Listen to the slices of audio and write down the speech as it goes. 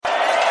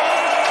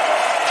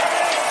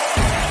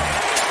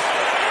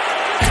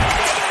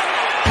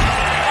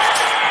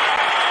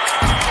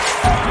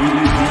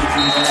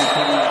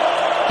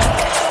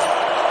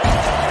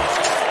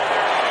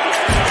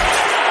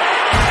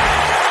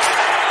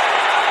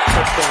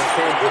touchdown,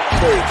 Kansas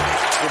State.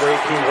 Number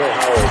 18, Will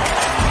Howard.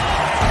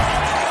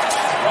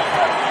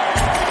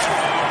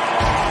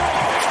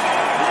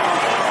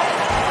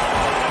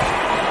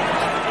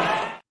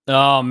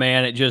 Oh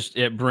man,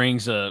 it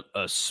brings a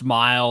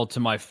smile to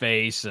my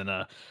face and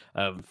a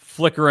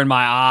flicker in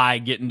my eye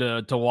getting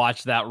to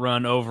watch that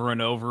run over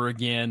and over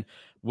again.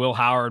 Will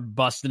Howard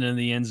busting in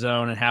the end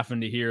zone and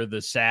having to hear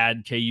the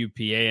sad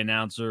KUPA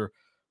announcer,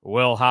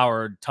 Will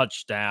Howard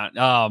touchdown.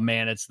 Oh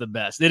man, it's the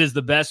best. It is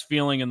the best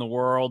feeling in the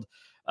world.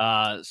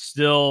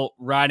 Still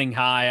riding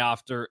high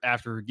after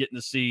getting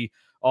to see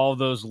all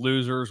those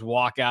losers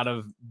walk out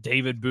of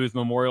David Booth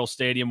Memorial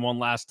Stadium one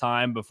last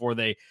time before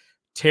they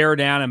tear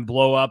down and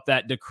blow up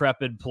that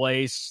decrepit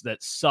place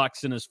that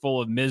sucks and is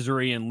full of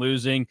misery and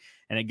losing.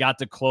 And it got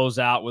to close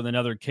out with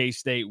another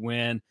K-State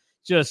win.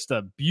 Just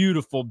a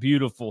beautiful,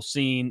 beautiful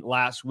scene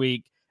last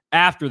week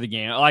after the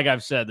game. Like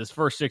I've said, this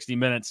first 60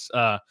 minutes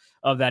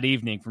of that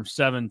evening from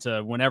 7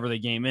 to whenever the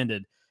game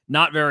ended,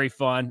 not very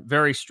fun,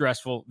 very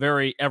stressful,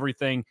 very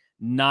everything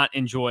not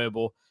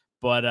enjoyable.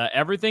 But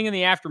everything in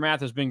the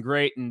aftermath has been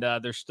great, and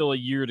there's still a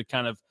year to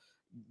kind of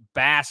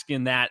bask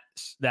in that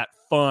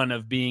fun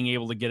of being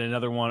able to get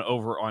another one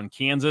over on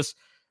Kansas.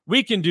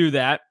 We can do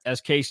that as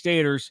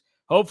K-Staters.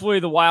 Hopefully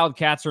the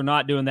Wildcats are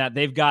not doing that.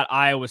 They've got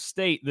Iowa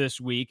State this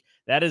week.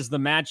 That is the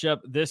matchup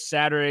this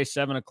Saturday,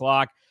 7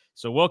 o'clock.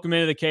 So welcome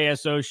into the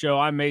KSO show.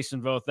 I'm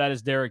Mason Voth. That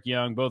is Derek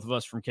Young, both of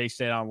us from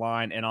K-State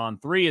Online and On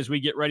 3 as we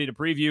get ready to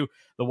preview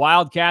the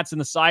Wildcats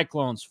and the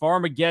Cyclones.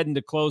 Farmageddon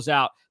to close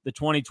out the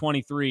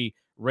 2023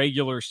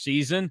 regular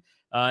season.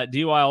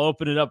 DY, I'll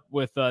open it up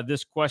with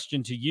this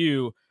question to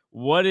you.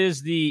 What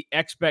is the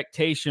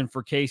expectation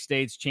for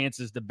K-State's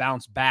chances to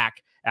bounce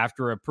back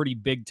after a pretty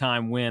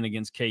big-time win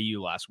against KU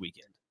last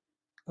weekend?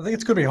 I think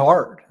it's going to be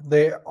hard.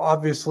 They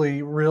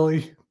obviously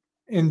really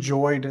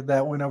enjoyed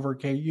that win over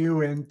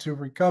KU, and to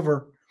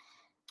recover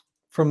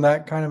from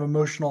that kind of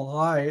emotional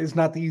high is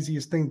not the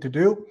easiest thing to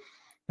do.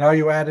 Now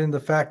you add in the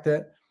fact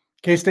that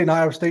K-State and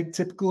Iowa State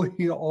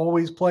typically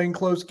always playing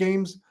close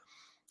games.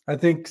 I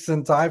think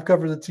since I've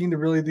covered the team, the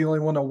only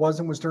one that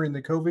wasn't was during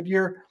the COVID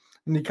year.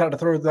 And you kind of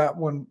throw that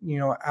one,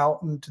 out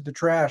into the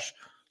trash,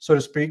 so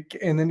to speak.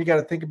 And then you got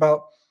to think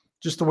about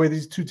just the way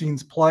these two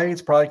teams play.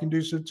 It's probably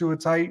conducive to a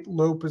tight,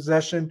 low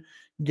possession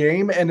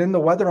game. And then the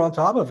weather on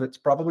top of it's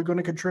probably going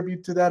to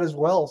contribute to that as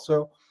well.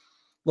 So,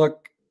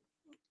 look,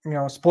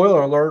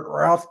 spoiler alert,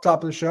 we're off the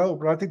top of the show,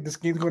 but I think this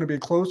game's going to be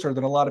closer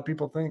than a lot of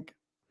people think.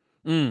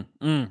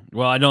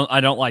 Well, I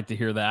don't like to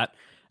hear that.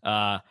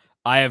 I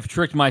have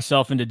tricked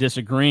myself into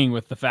disagreeing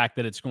with the fact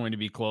that it's going to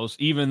be close,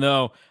 even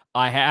though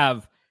I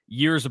have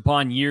years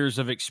upon years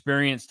of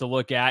experience to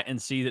look at and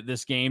see that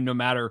this game, no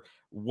matter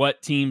what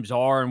teams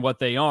are and what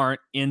they aren't,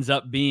 ends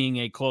up being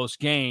a close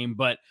game.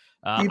 But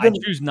I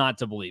choose not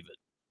to believe it.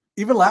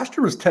 Even last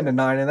year was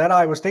 10-9, and that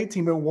Iowa State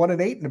team went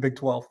 1-8 in the Big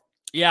 12.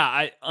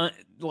 Yeah,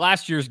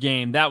 last year's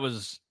game, that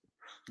was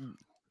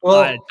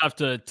tough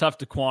to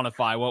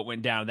quantify what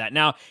went down to that.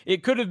 Now,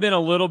 it could have been a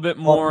little bit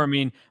more. I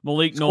mean,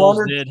 Malik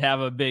Knowles did have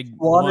a big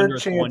blunder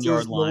at the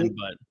 1-yard line,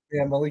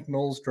 but Malik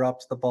Knowles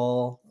drops the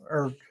ball,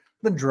 or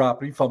didn't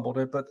drop it, he fumbled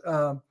it. But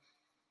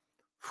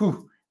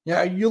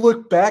you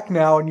look back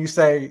now and you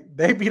say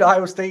they beat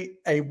Iowa State,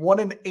 a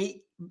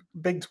 1-8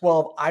 Big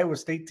 12 Iowa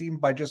State team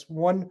by just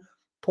 1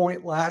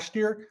 point last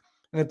year,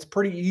 and it's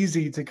pretty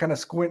easy to kind of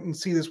squint and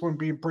see this one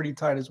being pretty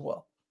tight as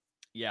well.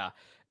 Yeah,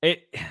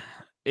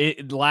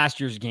 last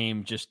year's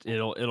game, just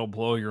it'll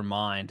blow your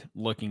mind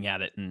looking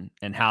at it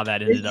and how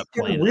that ended up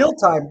playing. In real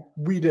time,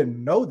 we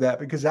didn't know that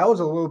because that was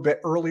a little bit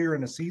earlier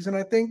in the season,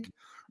 I think,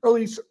 or at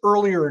least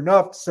earlier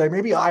enough to say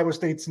maybe Iowa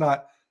State's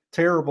not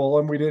terrible,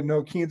 and we didn't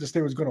know Kansas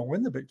State was going to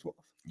win the Big 12.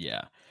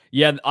 Yeah.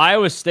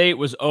 Iowa State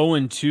was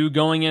 0-2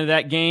 going into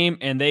that game,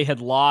 and they had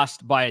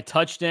lost by a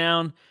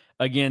touchdown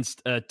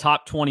against a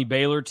top 20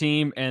 Baylor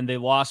team, and they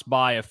lost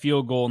by a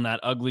field goal in that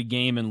ugly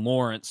game in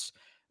Lawrence.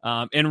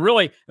 And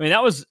really, I mean,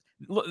 that was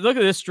 – look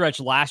at this stretch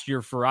last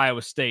year for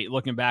Iowa State,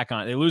 looking back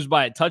on it. They lose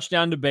by a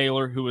touchdown to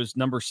Baylor, who was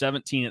number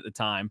 17 at the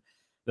time.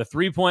 The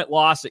 3-point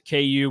loss at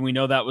KU, we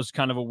know that was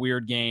kind of a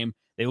weird game.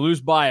 They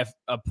lose by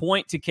a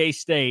point to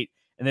K-State,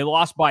 and they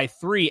lost by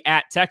 3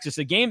 at Texas,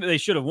 a game that they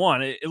should have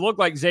won. It looked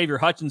like Xavier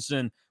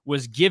Hutchinson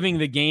was giving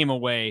the game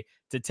away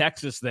to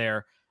Texas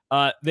there.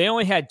 They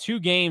only had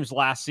 2 games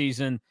last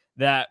season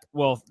they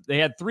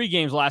had 3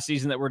 games last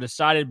season that were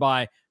decided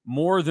by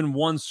more than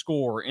 1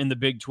 score in the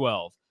Big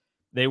 12.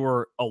 They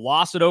were a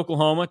loss at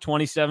Oklahoma,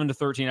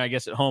 27-13, I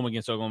guess at home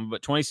against Oklahoma,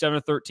 but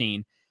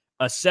 27-13,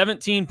 a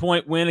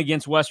 17-point win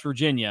against West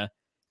Virginia,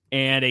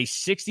 and a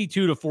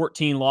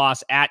 62-14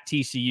 loss at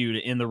TCU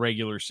to end the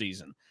regular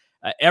season.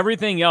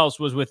 Everything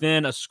else was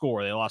within a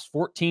score. They lost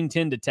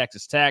 14-10 to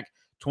Texas Tech,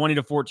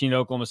 20-14 to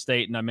Oklahoma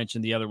State, and I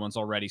mentioned the other ones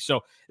already.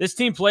 So this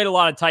team played a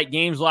lot of tight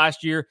games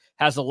last year,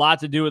 has a lot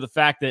to do with the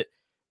fact that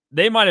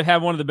they might have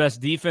had one of the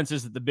best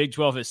defenses that the Big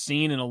 12 has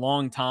seen in a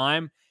long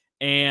time,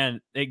 and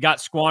it got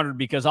squandered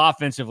because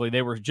offensively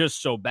they were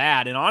just so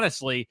bad. And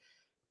honestly,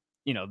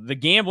 the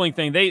gambling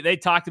thing, they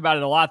talked about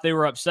it a lot. They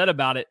were upset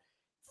about it.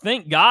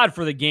 thank God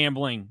for the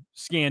gambling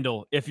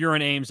scandal if you're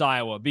in Ames,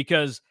 Iowa,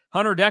 because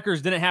Hunter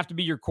Deckers didn't have to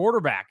be your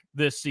quarterback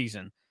this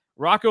season.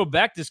 Rocco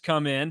Becht has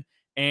come in,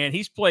 and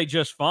he's played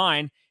just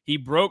fine. He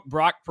broke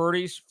Brock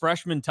Purdy's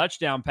freshman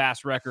touchdown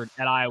pass record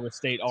at Iowa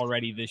State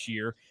already this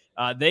year.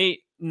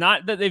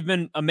 Not that they've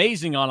been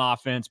amazing on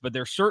offense, but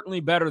they're certainly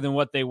better than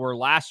what they were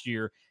last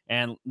year.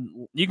 And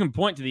you can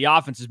point to the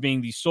offense as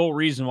being the sole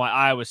reason why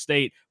Iowa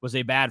State was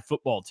a bad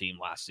football team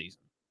last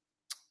season.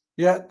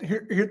 Yeah,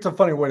 here's a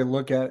funny way to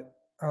look at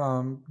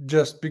it,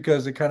 just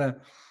because it kind of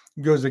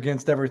goes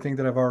against everything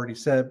that I've already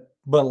said.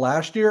 But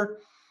last year,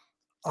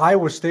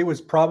 Iowa State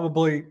was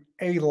probably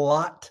a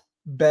lot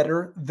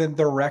better than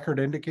their record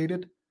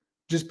indicated,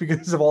 just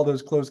because of all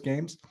those close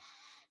games.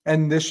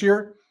 And this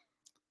year,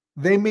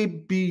 they may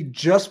be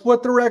just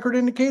what the record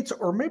indicates,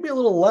 or maybe a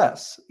little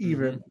less,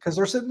 even because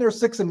they're sitting there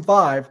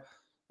 6-5,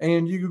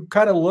 and you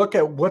kind of look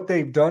at what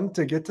they've done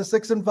to get to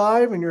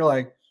 6-5, and you're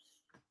like,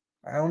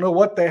 I don't know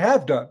what they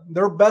have done.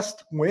 Their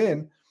best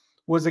win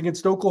was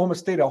against Oklahoma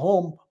State at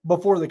home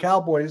before the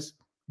Cowboys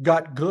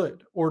got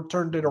good or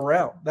turned it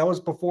around. That was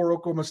before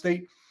Oklahoma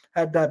State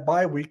had that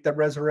bye week that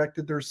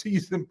resurrected their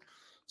season.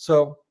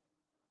 So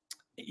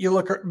you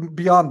look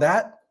beyond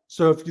that.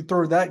 So if you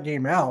throw that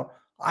game out,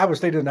 Iowa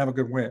State didn't have a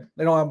good win.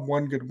 They don't have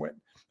one good win.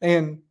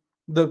 And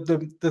the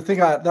thing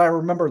that I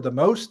remember the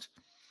most,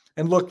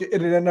 and look, it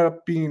ended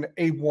up being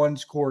a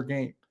one-score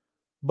game.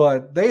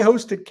 But they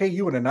hosted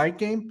KU in a night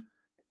game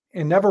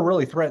and never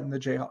really threatened the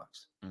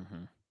Jayhawks.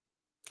 Mm-hmm.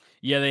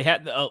 Yeah, they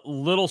had a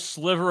little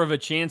sliver of a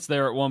chance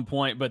there at one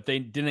point, but they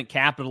didn't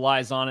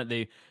capitalize on it.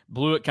 They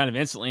blew it kind of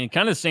instantly. And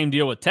kind of the same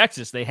deal with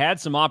Texas. They had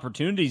some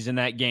opportunities in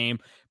that game,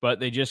 but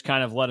they just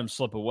kind of let them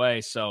slip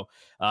away. So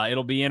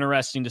it'll be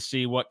interesting to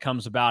see what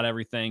comes about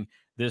everything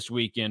this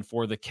weekend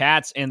for the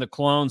Cats and the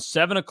Clones.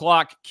 7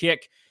 o'clock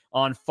kick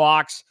on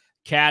Fox.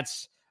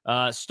 Cats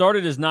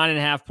started as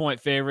 9.5-point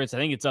favorites. I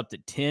think it's up to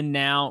 10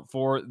 now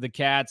for the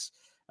Cats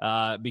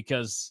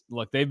because,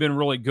 look, they've been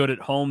really good at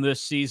home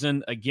this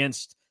season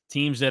against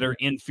teams that are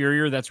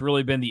inferior. That's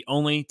really been the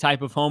only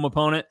type of home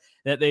opponent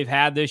that they've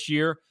had this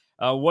year.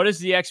 What is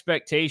the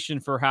expectation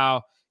for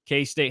how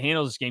K-State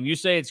handles this game? You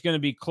say it's going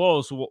to be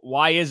close.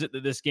 Why is it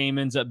that this game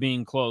ends up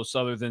being close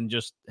other than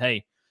just,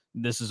 hey,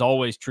 this is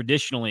always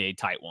traditionally a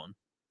tight one?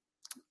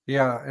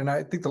 Yeah, and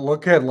I think the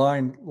look ahead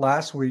line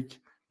last week,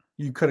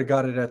 you could have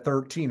got it at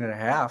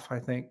 13.5, I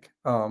think.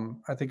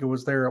 I think it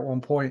was there at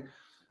one point.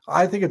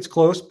 I think it's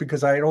close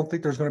because I don't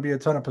think there's going to be a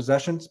ton of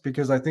possessions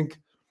because I think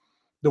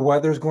the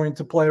weather is going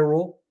to play a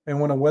role. And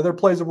when the weather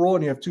plays a role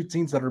and you have two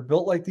teams that are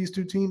built like these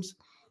two teams,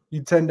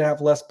 you tend to have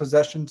less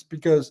possessions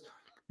because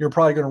you're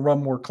probably going to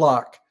run more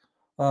clock.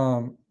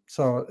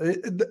 So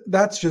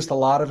that's just a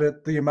lot of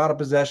it. The amount of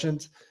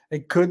possessions,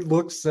 it could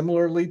look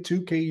similarly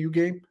to KU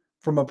game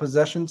from a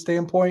possession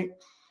standpoint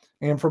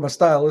and from a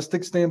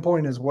stylistic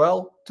standpoint as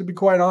well, to be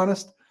quite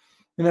honest.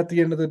 And at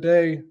the end of the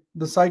day,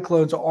 the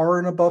Cyclones are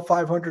an above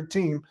 500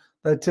 team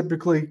that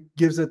typically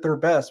gives it their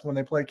best when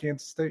they play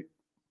Kansas State.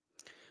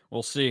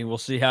 We'll see. We'll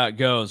see how it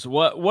goes.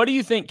 What do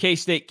you think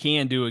K-State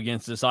can do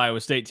against this Iowa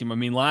State team? I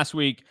mean, last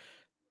week,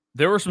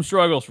 there were some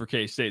struggles for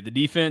K-State. The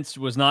defense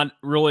was not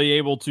really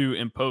able to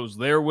impose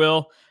their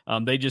will.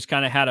 They just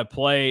kind of had to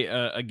play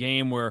a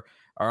game where,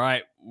 all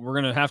right, we're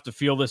going to have to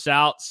feel this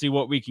out, see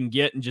what we can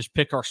get, and just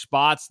pick our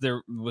spots.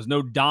 There was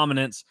no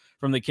dominance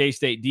from the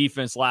K-State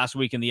defense last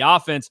week, and the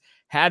offense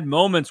had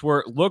moments where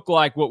it looked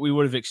like what we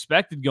would have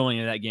expected going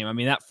into that game. I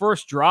mean, that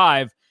first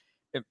drive,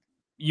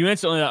 you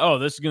instantly thought, oh,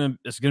 this is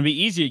gonna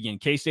be easy again.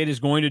 K-State is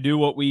going to do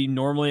what we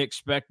normally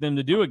expect them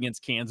to do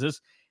against Kansas.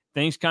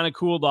 Things kind of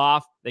cooled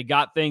off. They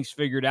got things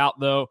figured out,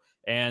 though,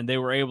 and they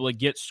were able to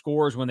get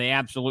scores when they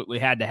absolutely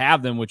had to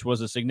have them, which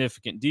was a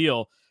significant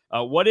deal.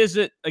 What is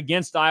it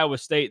against Iowa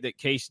State that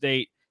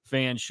K-State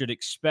fans should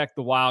expect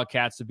the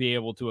Wildcats to be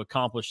able to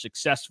accomplish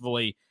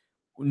successfully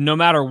no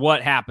matter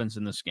what happens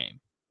in this game?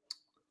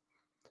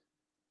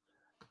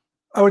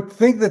 I would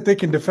think that they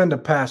can defend a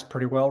pass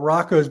pretty well.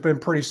 Rocco has been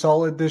pretty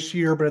solid this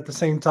year, but at the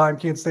same time,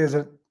 Kansas State has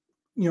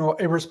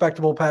a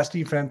respectable pass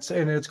defense,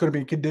 and it's going to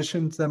be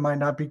conditions that might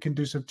not be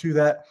conducive to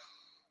that.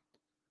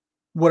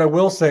 What I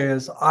will say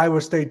is Iowa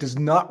State does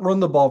not run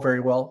the ball very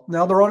well.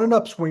 Now they're on an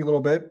upswing a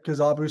little bit because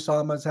Abu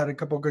Sama's had a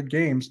couple of good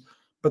games,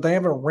 but they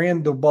haven't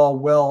ran the ball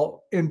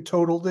well in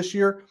total this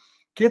year.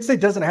 Kansas State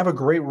doesn't have a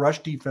great rush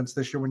defense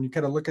this year when you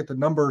kind of look at the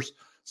numbers,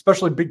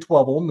 especially Big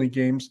 12 only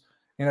games.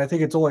 And I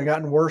think it's only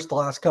gotten worse the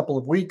last couple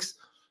of weeks.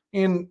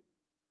 And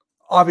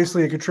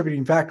obviously a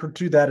contributing factor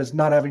to that is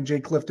not having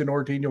Jay Clifton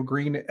or Daniel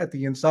Green at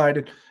the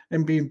inside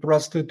and being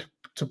thrusted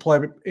to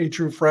play a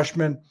true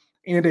freshman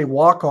and a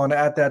walk-on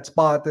at that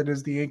spot that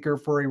is the anchor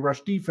for a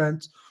rush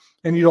defense.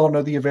 And you don't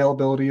know the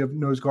availability of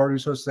nose guard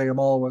Usos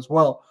Seumalo as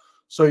well.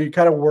 So you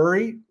kind of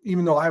worry,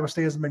 even though Iowa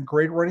State hasn't been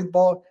great at running the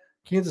ball,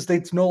 Kansas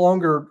State's no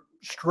longer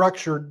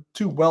structured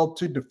too well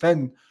to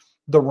defend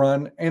the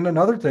run. And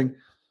another thing,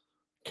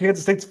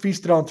 Kansas State's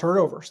feasted on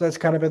turnovers. That's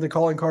kind of been the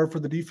calling card for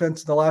the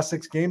defense in the last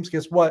 6 games.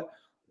 Guess what?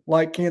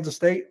 Like Kansas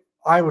State,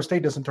 Iowa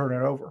State doesn't turn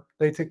it over.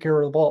 They take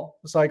care of the ball.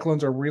 The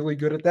Cyclones are really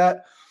good at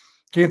that.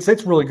 Kansas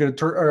State's really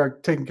good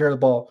at taking care of the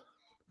ball.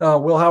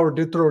 Will Howard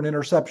did throw an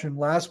interception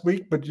last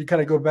week, but you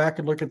kind of go back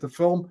and look at the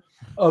film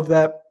of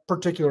that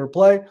particular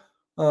play.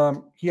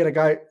 He had a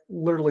guy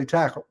literally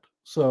tackled.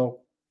 So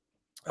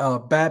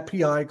bad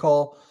PI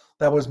call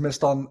that was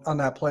missed on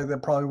that play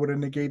that probably would have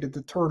negated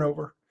the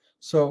turnover.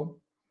 So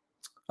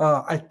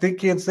I think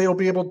Kansas State will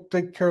be able to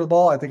take care of the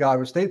ball. I think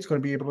Iowa State's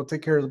going to be able to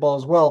take care of the ball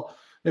as well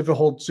if it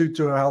holds suit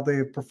to how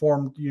they've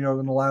performed, in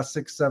the last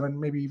 6, 7,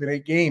 maybe even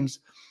 8 games.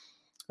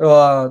 Their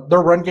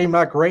run game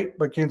not great,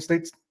 but Kansas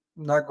State's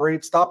not great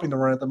at stopping the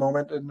run at the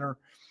moment, and they're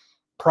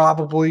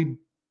probably,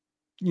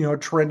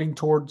 trending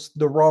towards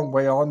the wrong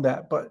way on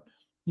that. But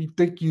you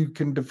think you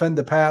can defend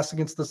the pass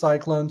against the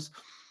Cyclones?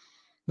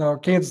 Now,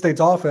 Kansas State's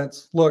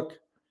offense, look,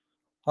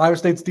 Iowa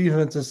State's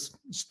defense is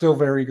still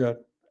very good.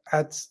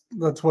 That's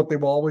what they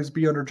will always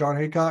be under John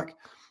Haycock,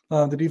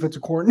 the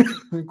defensive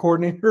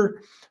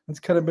coordinator. It's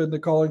kind of been the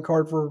calling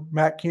card for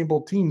Matt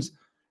Campbell teams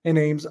and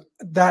Ames.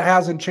 That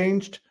hasn't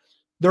changed.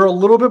 They're a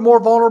little bit more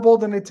vulnerable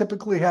than they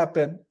typically have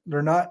been.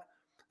 They're not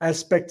as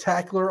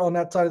spectacular on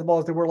that side of the ball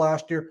as they were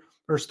last year.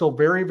 They're still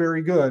very,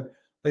 very good.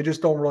 They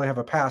just don't really have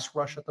a pass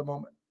rush at the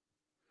moment.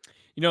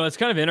 It's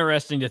kind of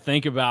interesting to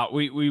think about.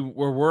 We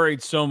were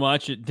worried so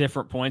much at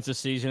different points this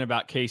season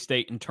about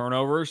K-State and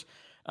turnovers.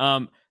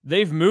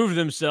 They've moved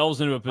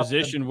themselves into a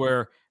position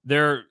where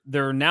they're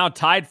now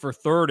tied for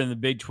third in the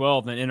Big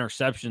 12 in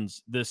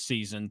interceptions this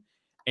season.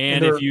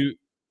 And if you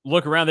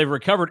look around, they've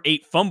recovered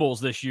 8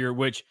 fumbles this year,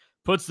 which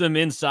puts them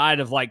inside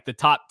of like the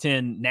top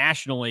 10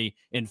 nationally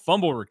in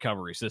fumble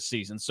recoveries this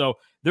season. So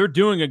they're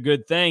doing a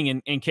good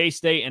thing. And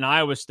K-State and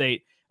Iowa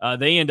State,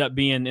 they end up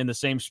being in the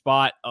same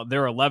spot.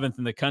 They're 11th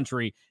in the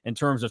country in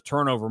terms of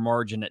turnover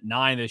margin at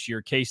 9 this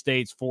year.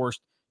 K-State's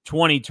forced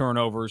 20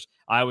 turnovers.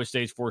 Iowa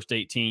State's forced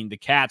 18. The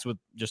Cats with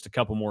just a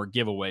couple more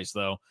giveaways,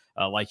 though,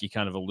 like you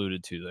kind of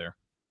alluded to there.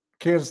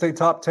 Kansas State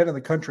top 10 in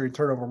the country in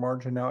turnover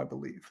margin now, I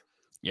believe.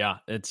 Yeah,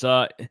 it's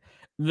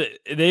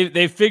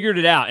they figured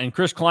it out. And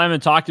Chris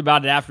Kleiman talked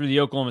about it after the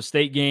Oklahoma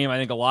State game. I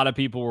think a lot of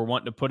people were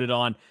wanting to put it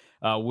on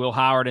Will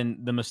Howard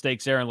and the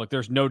mistakes there. And look,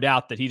 there's no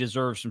doubt that he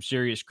deserves some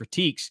serious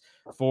critiques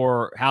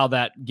for how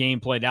that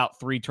game played out.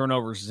 3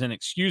 turnovers is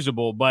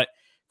inexcusable. But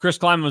Chris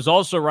Kleiman was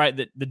also right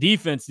that the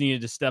defense needed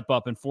to step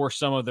up and force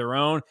some of their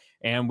own.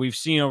 And we've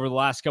seen over the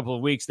last couple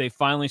of weeks, they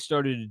finally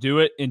started to do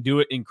it and do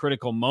it in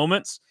critical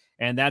moments.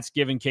 And that's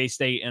given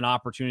K-State an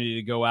opportunity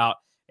to go out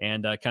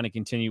and kind of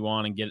continue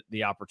on and get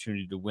the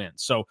opportunity to win.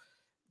 So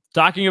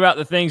talking about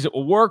the things that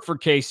will work for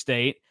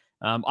K-State,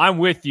 I'm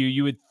with you.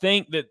 You would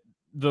think that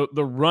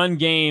the run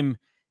game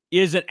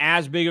isn't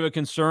as big of a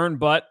concern,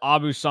 but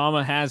Abu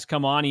Sama has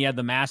come on. He had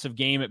the massive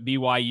game at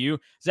BYU.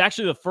 It's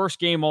actually the first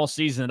game all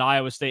season that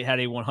Iowa State had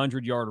a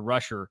 100-yard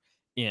rusher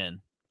in.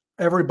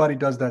 Everybody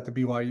does that to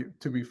BYU,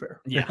 to be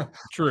fair. Yeah,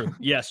 true.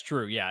 Yes,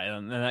 true. Yeah,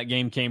 and that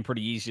game came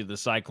pretty easy to the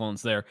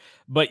Cyclones there.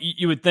 But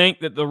you would think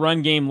that the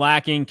run game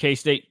lacking,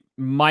 K-State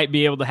might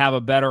be able to have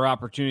a better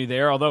opportunity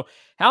there. Although,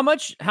 how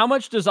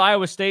much does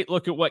Iowa State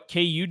look at what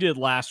KU did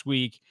last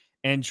week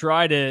and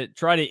try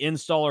to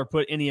install or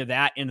put any of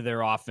that into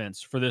their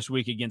offense for this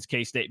week against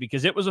K-State?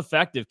 Because it was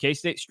effective.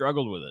 K-State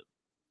struggled with it.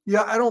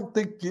 Yeah, I don't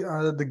think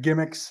the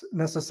gimmicks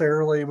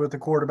necessarily with the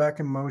quarterback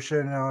in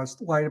motion,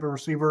 light of a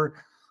receiver.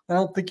 I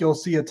don't think you'll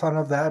see a ton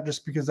of that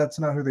just because that's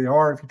not who they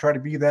are. If you try to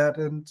be that,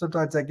 and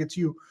sometimes that gets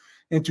you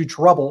into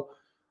trouble.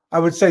 I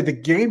would say the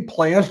game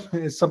plan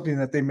is something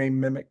that they may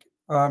mimic.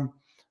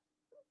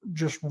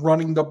 Just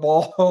running the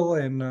ball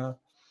and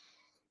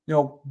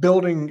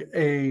building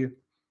a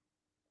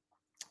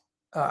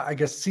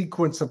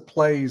sequence of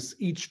plays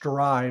each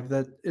drive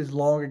that is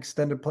long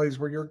extended plays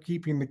where you're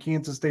keeping the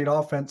Kansas State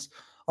offense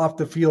off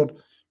the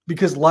field,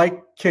 because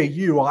like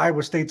KU,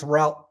 Iowa State's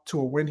route to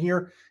a win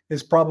here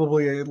is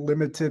probably a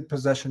limited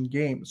possession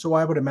game. So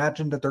I would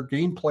imagine that their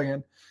game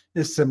plan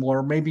is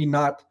similar, maybe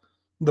not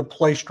the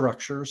play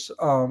structures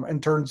in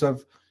terms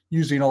of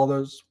using all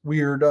those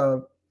weird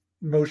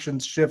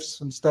motions,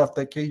 shifts and stuff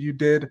that KU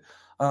did,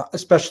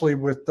 especially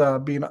with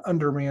being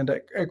undermanned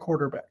at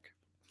quarterback.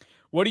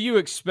 What do you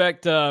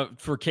expect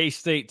for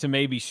K-State to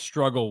maybe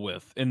struggle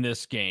with in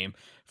this game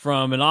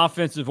from an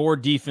offensive or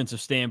defensive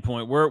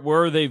standpoint?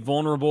 Where are they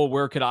vulnerable?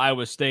 Where could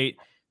Iowa State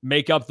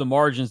make up the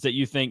margins that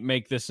you think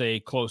make this a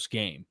close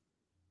game?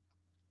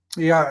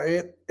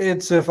 Yeah,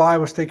 it's if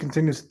Iowa State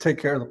continues to take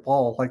care of the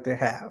ball like they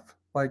have.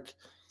 Like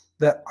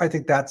that, I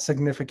think that's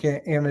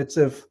significant. And it's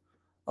if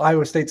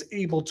Iowa State's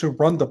able to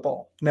run the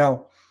ball.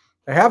 Now,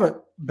 they haven't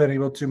been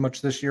able to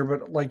much this year,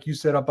 but like you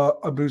said,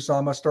 Abu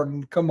Sama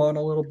starting to come on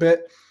a little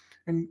bit.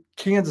 And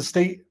Kansas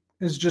State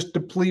is just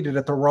depleted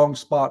at the wrong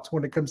spots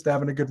when it comes to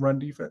having a good run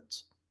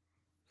defense.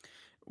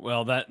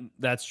 Well,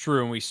 that's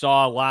true. And we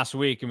saw last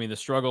week, the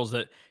struggles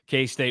that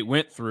K-State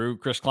went through.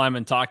 Chris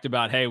Kleiman talked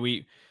about, hey,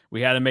 we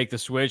had to make the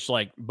switch.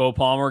 Like Bo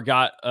Palmer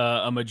got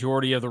a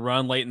majority of the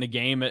run late in the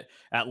game at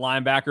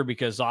linebacker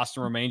because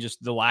Austin Romaine,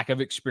 just the lack of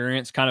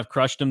experience, kind of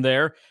crushed him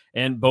there.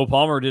 And Bo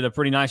Palmer did a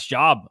pretty nice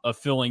job of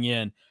filling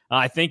in.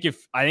 I think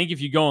if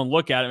you go and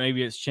look at it,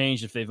 maybe it's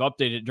changed if they've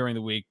updated it during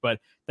the week. But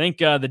I think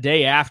the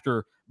day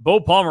after Bo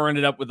Palmer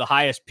ended up with the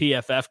highest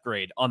PFF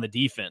grade on the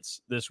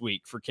defense this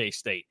week for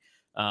K-State.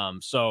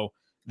 So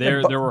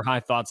there were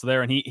high thoughts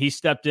there, and he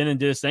stepped in and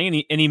did his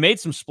thing, and he made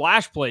some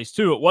splash plays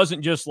too. It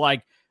wasn't just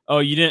like, oh,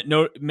 you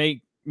didn't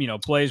make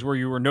plays where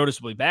you were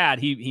noticeably bad.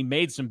 He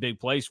made some big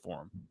plays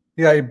for him.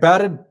 Yeah, he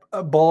batted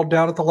a ball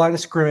down at the line of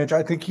scrimmage.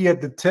 I think he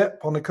had the tip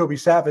on the Kobe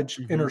Savage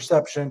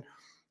interception.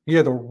 He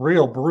had a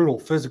real brutal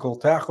physical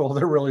tackle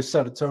that really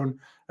set a tone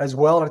as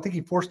well. And I think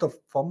he forced a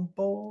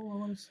fumble, I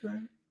want to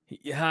say.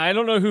 Yeah, I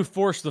don't know who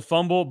forced the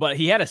fumble, but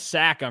he had a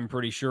sack, I'm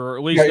pretty sure, or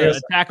at least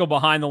a tackle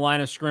behind the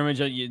line of scrimmage.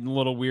 A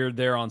little weird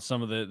there on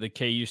some of the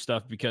KU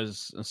stuff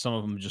because some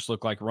of them just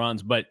look like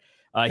runs. But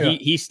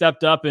he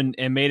stepped up and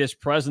made his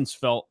presence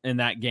felt in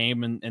that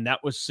game, and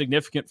that was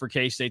significant for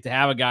K-State to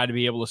have a guy to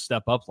be able to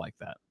step up like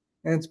that.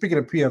 And speaking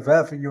of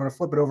PFF, you want to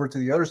flip it over to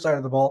the other side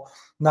of the ball,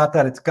 not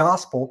that it's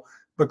gospel,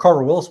 but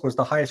Carver Willis was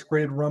the highest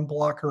graded run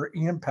blocker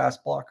and pass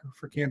blocker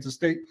for Kansas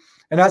State.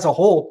 And as a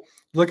whole,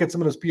 look at some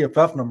of those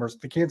PFF numbers.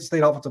 The Kansas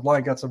State offensive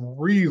line got some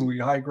really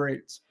high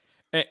grades.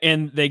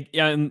 And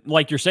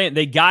like you're saying,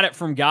 they got it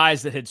from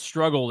guys that had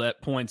struggled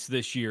at points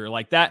this year.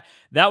 Like that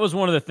was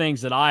one of the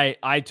things that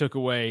I took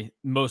away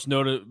most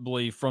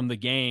notably from the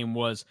game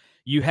was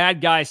you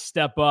had guys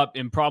step up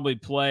and probably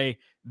play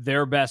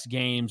their best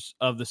games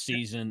of the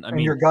season. I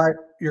mean, your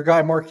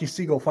guy Marquis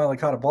Siegel finally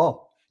caught a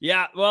ball.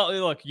 Yeah, well,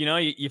 look,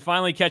 you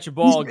finally catch a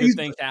ball, good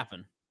things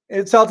happen.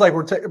 It sounds like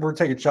we're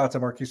taking shots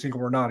at Marquis Siegel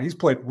or not. He's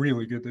played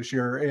really good this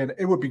year, and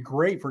it would be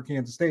great for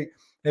Kansas State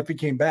if he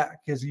came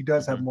back because he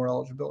does have more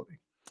eligibility.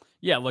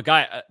 Yeah, look,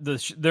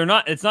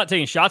 it's not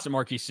taking shots at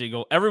Marquis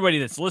Siegel. Everybody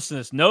that's listening to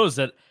this knows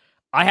that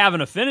I have an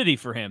affinity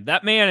for him.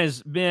 That man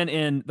has been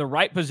in the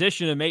right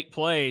position to make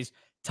plays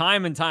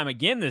time and time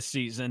again this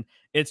season.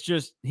 It's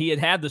just he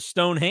had the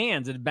stone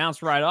hands. It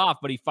bounced right off,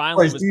 but he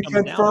finally plays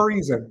defense for a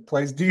reason.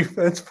 Plays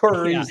defense for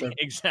a reason.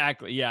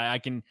 Exactly. Yeah,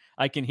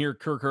 I can hear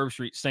Kirk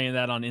Herbstreit saying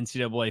that on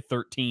NCAA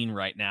 13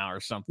 right now or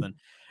something.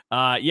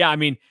 Yeah, I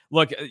mean,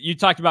 look, you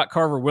talked about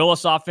Carver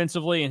Willis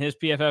offensively and his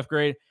PFF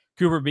grade.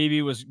 Cooper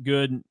Beebe was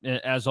good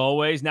as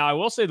always. Now, I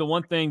will say the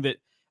one thing that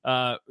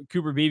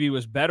Cooper Beebe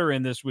was better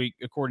in this week,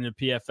 according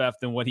to PFF,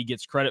 than what he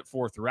gets credit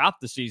for throughout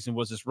the season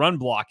was his run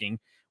blocking,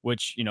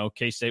 which,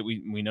 K-State,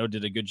 we know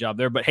did a good job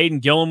there. But Hayden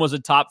Gillum was a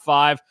top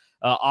 5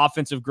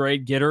 offensive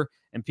grade getter,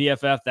 and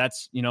PFF,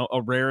 that's,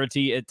 a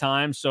rarity at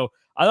times. So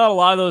I thought a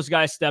lot of those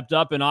guys stepped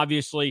up, and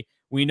obviously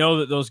we know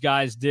that those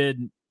guys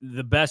did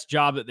the best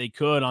job that they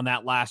could on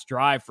that last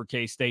drive for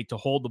K-State to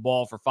hold the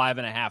ball for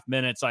 5.5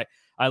 minutes.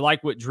 I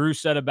like what Drew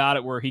said about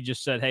it, where he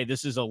just said, hey,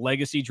 this is a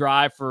legacy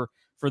drive for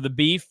the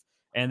Beef,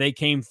 and they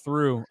came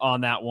through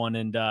on that one,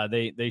 and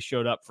they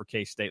showed up for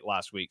K-State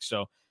last week.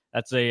 So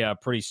that's a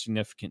pretty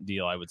significant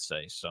deal, I would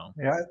say. So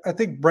yeah, I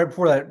think right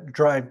before that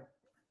drive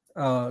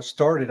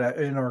started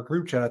in our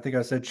group chat, I think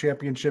I said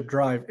championship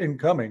drive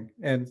incoming,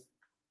 and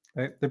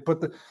they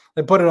put it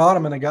on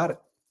them and they got it.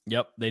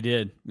 Yep, they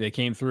did. They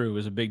came through. It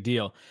was a big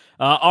deal.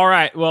 All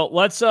right, well,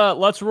 let's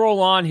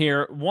roll on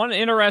here. One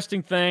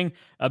interesting thing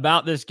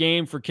about this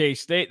game for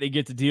K-State, they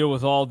get to deal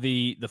with all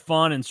the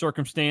fun and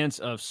circumstance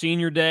of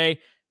Senior Day,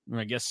 or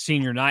I guess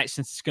Senior Night,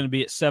 since it's going to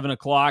be at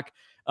 7:00.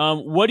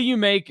 What do you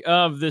make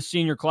of this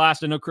senior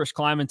class? I know Chris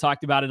Kleiman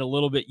talked about it a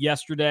little bit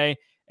yesterday,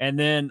 and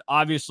then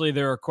obviously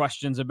there are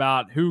questions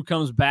about who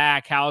comes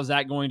back, how is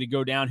that going to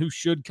go down, who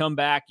should come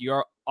back. You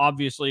are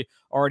obviously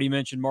already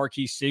mentioned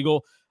Marquis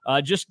Siegel.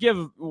 Just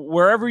give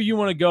wherever you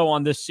want to go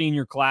on this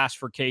senior class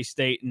for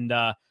K-State and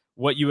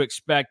what you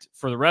expect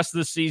for the rest of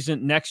the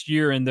season, next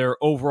year, and their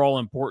overall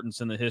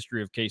importance in the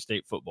history of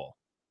K-State football.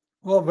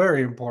 Well,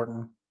 very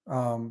important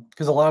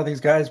because a lot of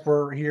these guys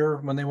were here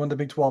when they won the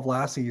Big 12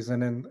 last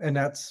season, and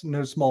that's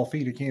no small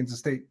feat at Kansas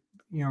State.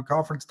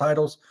 Conference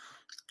titles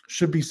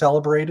should be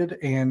celebrated,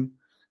 and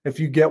if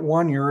you get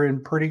one, you're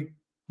in pretty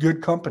good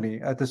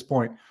company at this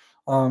point.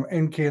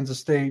 In Kansas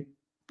State,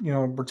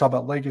 we're talking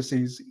about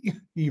legacies,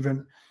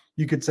 even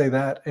you could say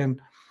that. And,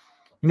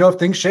 if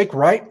things shake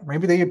right,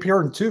 maybe they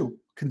appear in 2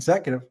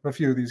 consecutive, a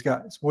few of these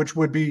guys, which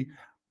would be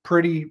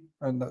pretty,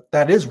 and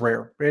that is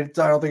rare. I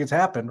don't think it's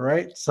happened,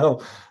 right?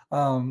 So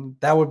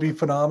that would be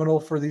phenomenal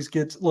for these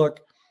kids.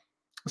 Look,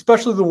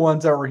 especially the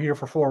ones that were here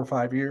for 4 or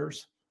 5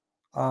 years.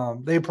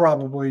 They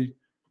probably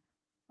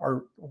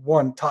are,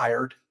 1,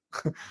 tired,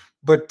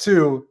 but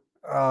 2,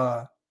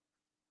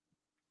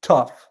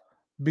 tough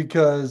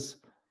because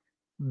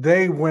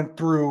they went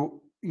through,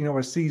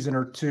 a season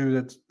or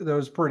 2 that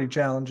was pretty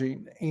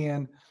challenging,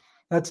 and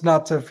that's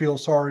not to feel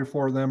sorry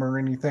for them or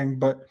anything,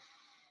 but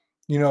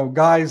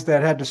guys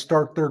that had to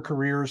start their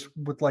careers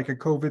with like a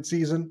COVID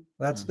season,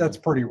 that's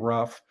pretty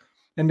rough.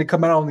 And to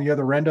come out on the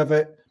other end of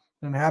it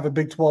and have a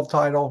Big 12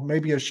 title,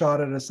 maybe a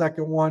shot at a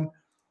second one.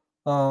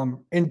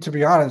 And to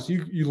be honest,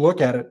 you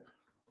look at it,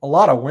 a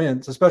lot of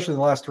wins, especially in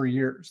the last 3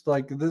 years.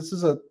 Like this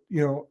is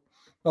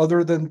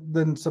other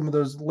than some of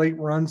those late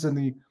runs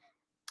in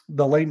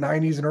the late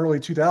 90s and early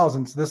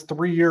 2000s, this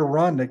 3-year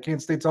run that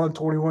Kansas State's on,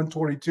 21,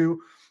 22,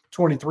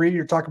 23,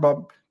 you're talking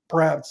about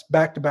perhaps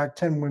back-to-back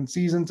 10-win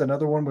seasons,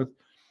 another one with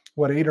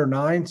what, 8 or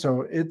 9.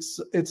 So it's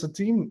a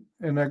team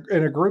in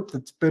a group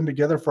that's been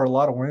together for a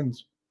lot of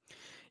wins.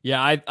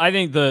 Yeah, I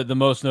think the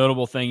most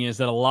notable thing is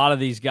that a lot of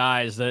these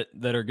guys that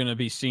are going to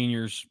be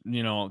seniors,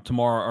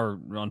 tomorrow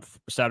or on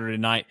Saturday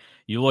night,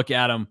 you look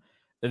at them,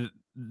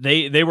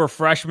 they were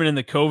freshmen in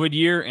the COVID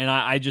year, and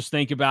I just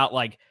think about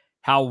like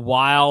how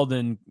wild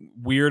and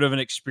weird of an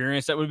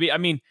experience that would be. I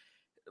mean,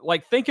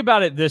 like, think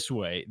about it this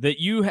way, that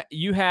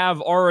you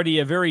have already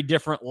a very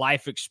different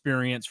life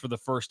experience for the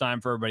first time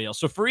for everybody else.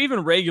 So for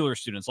even regular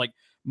students, like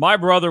my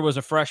brother was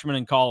a freshman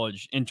in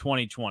college in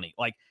 2020.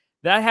 Like,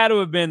 that had to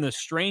have been the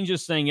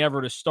strangest thing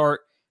ever to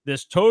start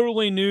this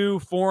totally new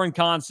foreign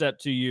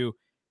concept to you.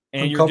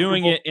 And you're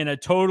doing it in a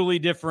totally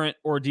different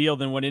ordeal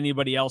than what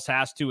anybody else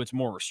has to. It's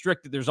more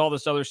restricted. There's all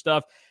this other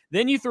stuff.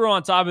 Then you throw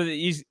on top of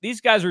it,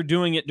 these guys are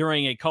doing it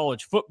during a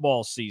college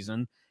football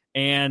season.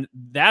 And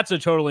that's a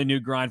totally new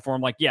grind for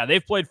them. Like, yeah,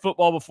 they've played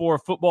football before.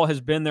 Football has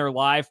been their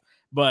life,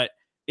 but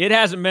it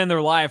hasn't been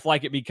their life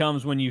like it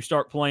becomes when you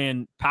start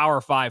playing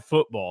Power 5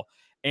 football.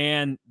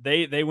 And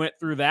they went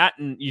through that.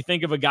 And you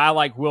think of a guy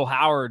like Will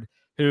Howard,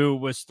 who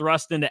was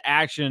thrust into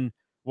action,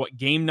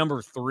 game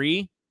number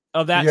 3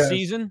 of that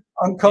season?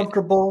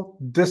 Uncomfortable,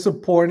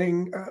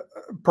 disappointing,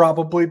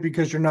 probably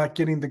because you're not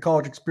getting the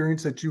college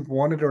experience that you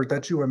wanted or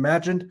that you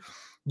imagined.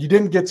 You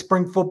didn't get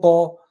spring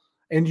football.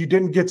 And you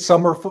didn't get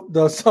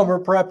the summer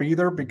prep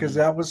either, because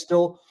that was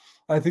still,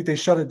 I think they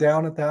shut it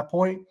down at that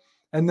point.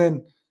 And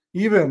then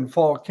even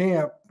fall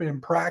camp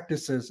and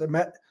practices,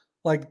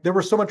 like there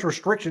were so much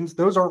restrictions.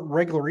 Those aren't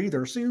regular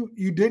either. So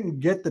you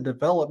didn't get the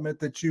development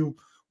that you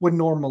would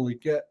normally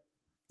get.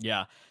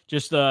 Yeah,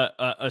 just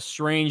a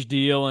strange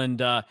deal. And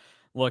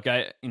look,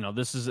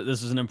 this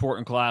is an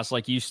important class,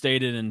 like you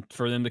stated, and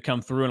for them to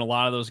come through, and a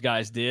lot of those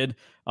guys did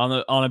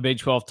on a Big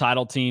 12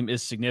 title team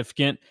is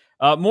significant.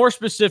 More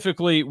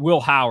specifically,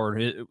 Will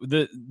Howard.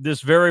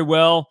 This very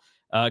well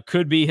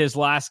could be his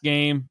last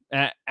game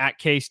at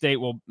K-State.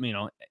 Well,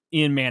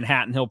 in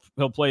Manhattan,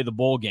 he'll play the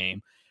bowl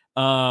game.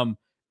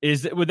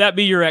 Would that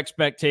be your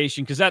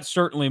expectation? Because that's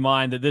certainly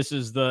mine, that this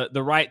is the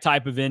right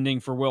type of ending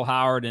for Will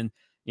Howard. And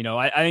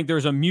I think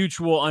there's a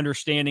mutual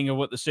understanding of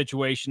what the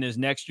situation is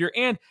next year.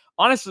 And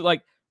honestly,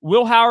 like,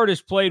 Will Howard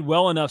has played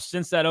well enough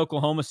since that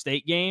Oklahoma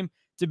State game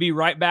to be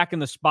right back in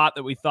the spot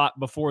that we thought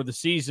before the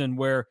season,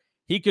 where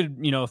he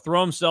could, throw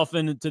himself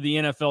into the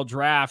NFL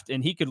draft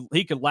and he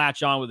could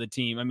latch on with the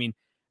team. I mean,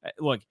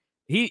 look,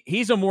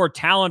 he's a more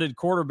talented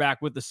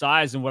quarterback with the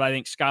size than what I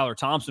think Skylar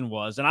Thompson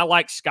was. And I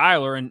like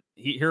Skylar, and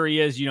here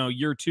he is,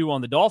 year 2 on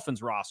the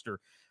Dolphins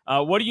roster.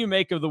 What do you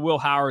make of the Will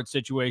Howard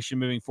situation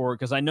moving forward?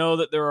 Because I know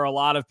that there are a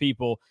lot of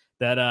people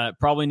that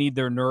probably need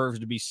their nerves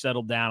to be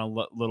settled down a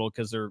little,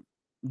 because they're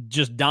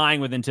just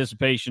dying with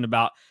anticipation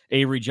about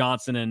Avery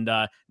Johnson and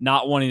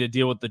not wanting to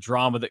deal with the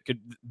drama that could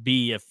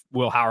be if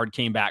Will Howard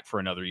came back for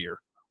another year.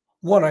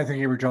 One, I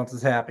think Avery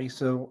Johnson's happy,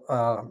 so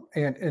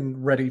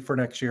and ready for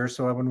next year,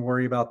 so I wouldn't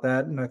worry about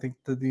that. And I think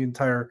that the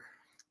entire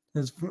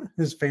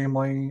his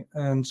family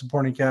and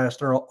supporting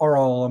cast are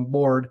all on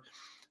board.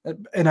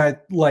 And I,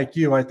 like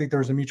you, I think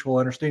there's a mutual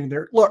understanding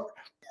there. Look,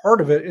 part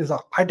of it is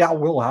I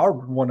doubt Will Howard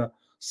would want to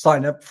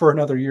sign up for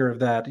another year of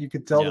that. You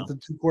could tell that the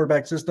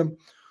 2-quarterback system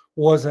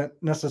wasn't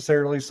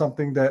necessarily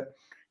something that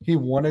he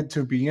wanted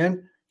to be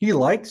in. He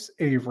likes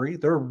Avery.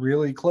 They're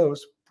really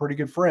close, pretty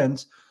good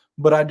friends.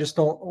 But I just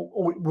don't –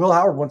 Will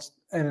Howard wants,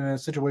 in a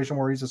situation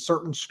where he's a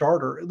certain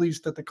starter, at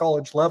least at the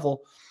college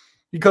level,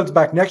 he comes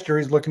back next year,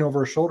 he's looking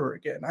over his shoulder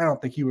again. I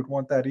don't think he would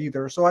want that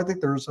either. So I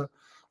think there's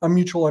a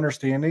mutual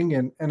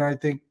understanding, and I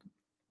think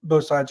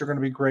both sides are going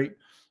to be great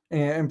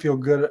and feel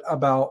good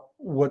about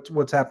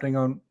what's happening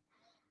on –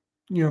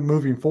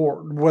 moving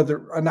forward,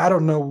 and I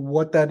don't know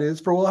what that is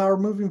for Will Howard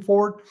moving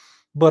forward,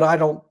 but I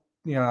don't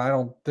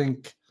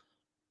think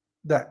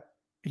that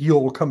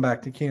he'll come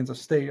back to Kansas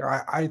State.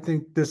 I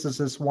think this is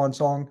his one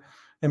song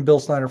in Bill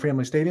Snyder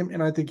Family Stadium,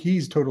 and I think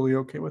he's totally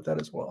okay with that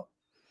as well.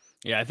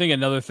 Yeah, I think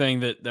another thing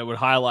that would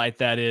highlight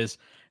that is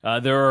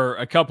there are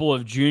a couple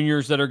of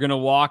juniors that are going to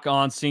walk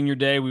on senior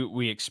day.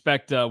 We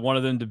expect one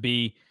of them to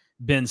be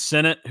Ben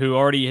Sinnott, who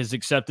already has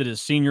accepted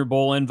his Senior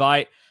Bowl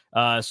invite.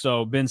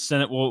 So Ben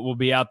Sinnott will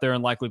be out there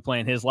and likely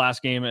playing his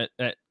last game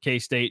at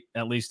K-State,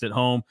 at least at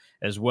home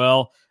as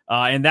well.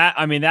 And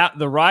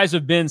the rise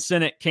of Ben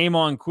Sinnott came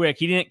on quick.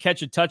 He didn't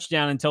catch a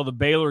touchdown until the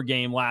Baylor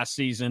game last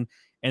season,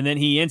 and then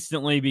he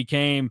instantly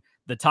became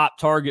the top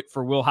target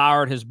for Will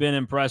Howard. Has been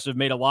impressive,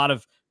 made a lot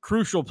of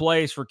crucial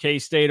plays for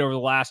K-State over the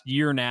last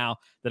year now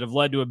that have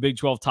led to a Big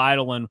 12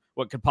 title and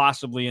what could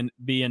possibly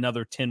be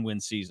another 10-win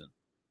season.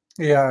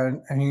 Yeah,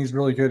 and he's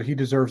really good. He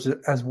deserves it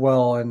as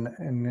well.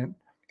 And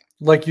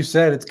like you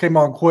said, it came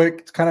on quick.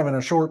 It's kind of in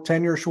a short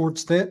tenure, short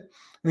stint,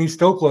 and he's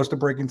still close to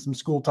breaking some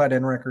school tight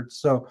end records.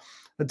 So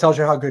it tells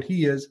you how good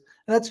he is.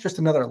 And that's just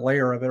another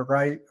layer of it,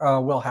 right?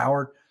 Will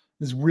Howard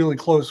is really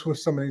close with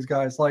some of these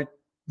guys like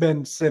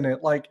Ben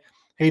Sinnott, like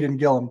Hayden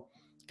Gillum,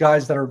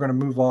 guys that are going to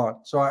move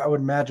on. So I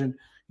would imagine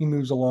he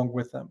moves along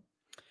with them.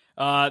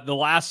 The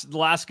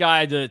last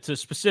guy to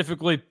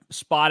specifically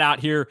spot out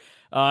here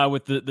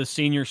with the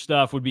senior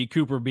stuff would be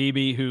Cooper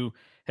Beebe, who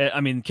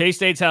I mean,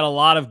 K-State's had a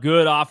lot of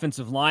good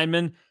offensive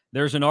linemen.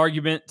 There's an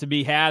argument to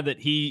be had that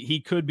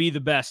he could be the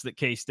best that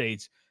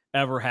K-State's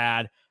ever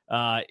had.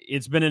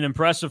 It's been an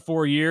impressive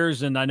 4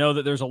 years, and I know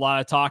that there's a lot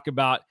of talk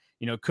about,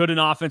 could an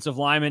offensive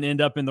lineman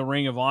end up in the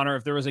Ring of Honor?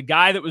 If there was a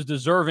guy that was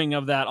deserving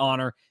of that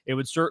honor, it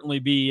would certainly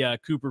be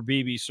Cooper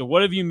Beebe. So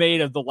what have you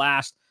made of the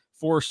last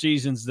 4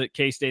 seasons that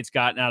K-State's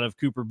gotten out of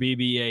Cooper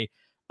Beebe, a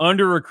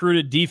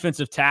under-recruited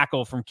defensive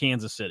tackle from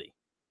Kansas City?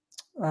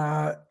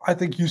 I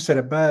think you said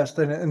it best,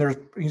 and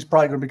he's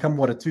probably going to become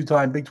a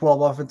 2-time Big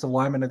 12 Offensive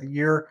Lineman of the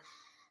Year,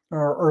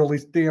 or at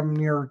least damn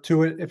near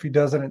to it. If he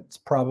doesn't, it's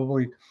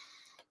probably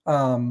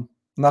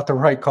not the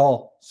right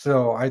call.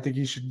 So I think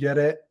he should get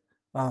it.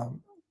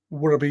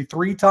 Would it be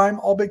 3-time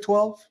All Big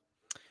 12?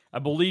 I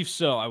believe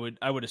so.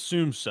 I would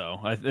assume so.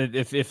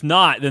 If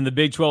not, then the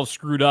Big 12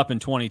 screwed up in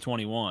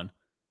 2021.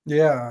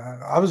 Yeah,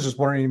 I was just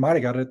wondering he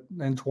might have got it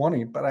in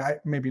 20,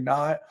 but maybe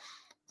not.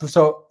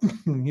 So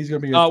he's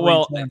going to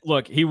be.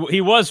 Look,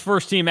 he was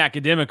first team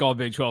academic All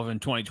Big 12 in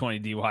 2020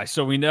 DY.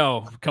 So we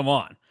know. Come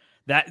on,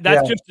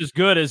 that's just as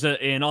good as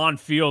an on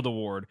field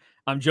award.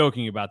 I'm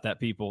joking about that,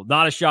 people.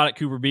 Not a shot at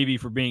Cooper Beebe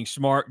for being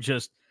smart.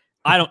 Just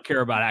I don't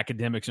care about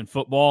academics and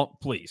football.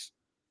 Please.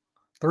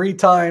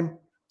 3-time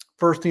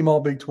first team All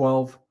Big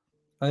 12.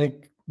 I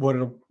think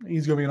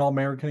he's going to be an All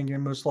American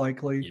again, most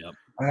likely. Yep.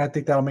 And I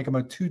think that'll make him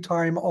a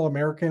 2-time All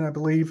American, I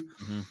believe.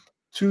 Mm-hmm.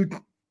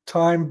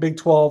 2-time Big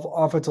 12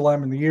 Offensive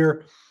Lineman of the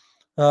Year.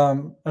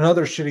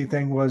 Another shitty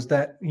thing was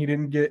that he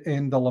didn't get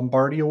in the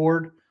Lombardi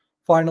Award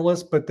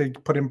finalist, but they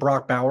put in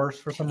Brock Bowers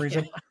for some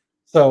reason.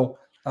 So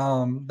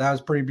that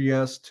was pretty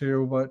BS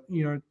too. But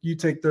you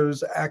take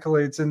those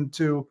accolades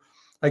into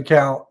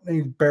account.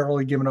 He's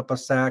barely given up a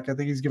sack. I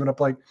think he's given up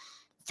like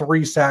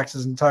 3 sacks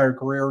his entire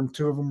career, and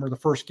 2 of them were the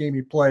first game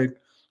he played.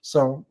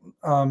 So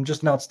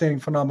just an outstanding,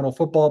 phenomenal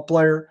football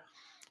player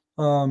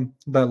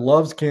that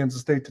loves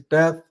Kansas State to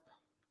death.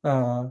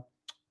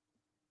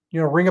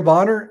 Ring of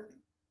Honor.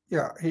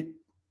 Yeah,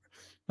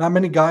 not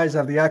many guys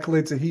have the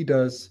accolades that he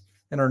does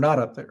and are not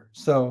up there.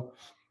 So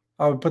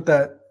I would put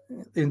that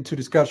into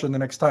discussion the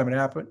next time it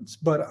happens.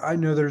 But I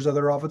know there's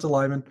other offensive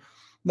linemen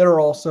that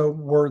are also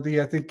worthy.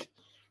 I think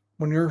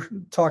when you're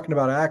talking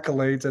about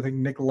accolades, I think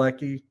Nick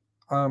Leckie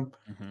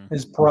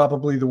is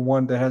probably the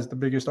one that has the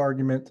biggest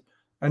argument.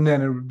 And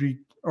then it would be,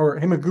 or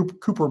him and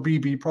Cooper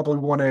Beebe, probably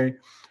 1A,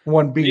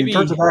 1B in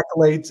terms of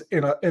accolades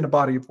in a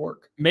body of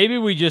work. Maybe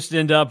we just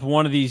end up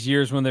one of these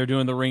years when they're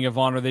doing the Ring of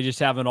Honor, they just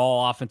have an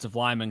all offensive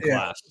lineman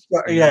class.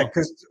 Yeah,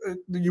 because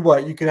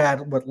you could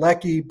add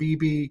Leckie,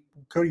 Beebe,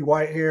 Cody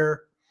Whitehair.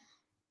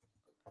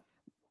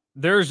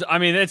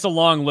 It's a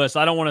long list.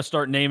 I don't want to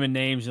start naming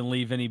names and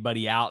leave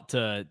anybody out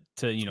to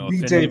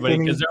offend anybody,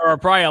 because there are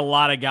probably a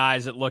lot of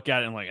guys that look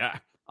at it and like,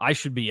 I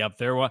should be up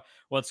there.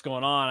 What's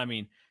going on? I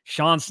mean,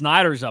 Sean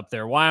Snyder's up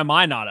there. Why am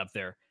I not up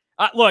there?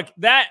 Look,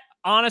 that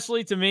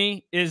honestly to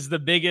me is the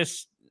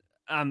biggest.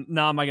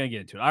 No, I'm not going to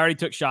get into it. I already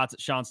took shots at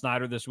Sean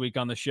Snyder this week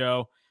on the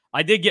show.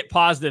 I did get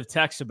positive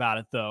texts about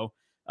it though.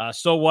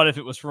 So what if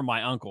it was from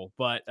my uncle?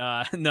 But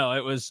no,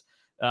 it was.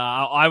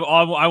 I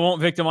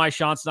won't victimize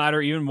Sean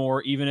Snyder even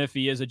more, even if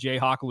he is a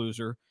Jayhawk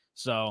loser.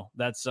 So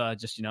that's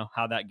just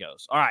how that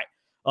goes. All right,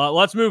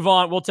 let's move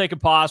on. We'll take a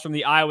pause from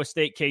the Iowa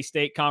State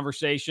K-State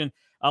conversation.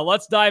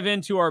 Let's dive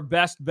into our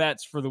best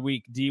bets for the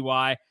week,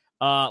 DY.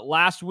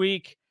 Last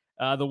week,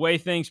 the way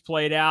things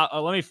played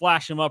out, let me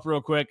flash them up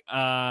real quick.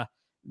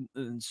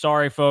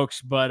 Sorry,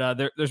 folks, but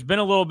there's been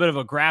a little bit of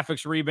a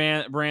graphics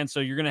rebrand, so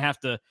you're going to have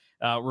to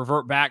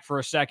revert back for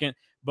a second.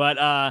 But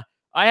I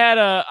had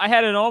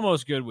an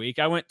almost good week.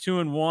 I went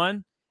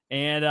 2-1,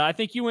 and I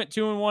think you went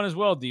 2-1 as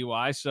well,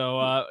 DY.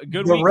 So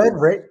good week.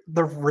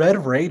 The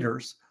Red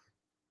Raiders,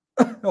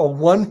 a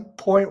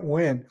 1-point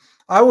win.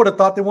 I would have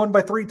thought they won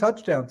by 3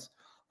 touchdowns.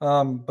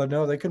 But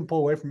no, they couldn't pull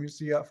away from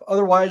UCF.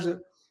 Otherwise,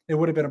 it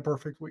would have been a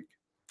perfect week.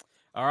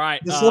 All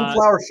right. The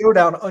Sunflower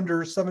Showdown under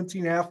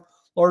 17.5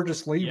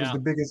 largest lead was the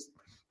biggest.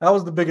 That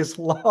was the biggest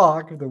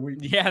lock of the week.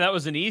 Yeah, that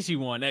was an easy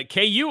one.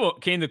 KU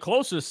came the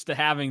closest to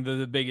having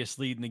the biggest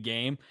lead in the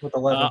game. With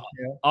 11.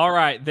 All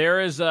right. There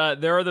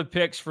are the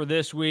picks for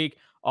this week.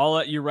 I'll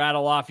let you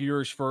rattle off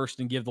yours first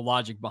and give the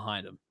logic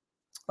behind them.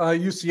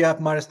 UCF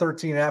minus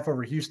 13.5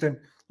 over Houston.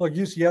 Look,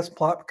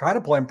 UCF's kind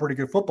of playing pretty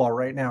good football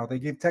right now. They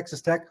gave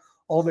Texas Tech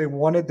all they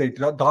wanted. They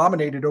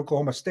dominated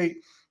Oklahoma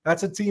State.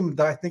 That's a team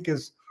that I think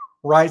is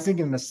rising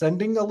and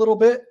ascending a little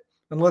bit.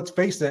 And let's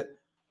face it,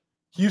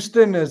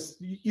 Houston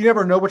you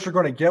never know what you're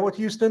going to get with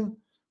Houston,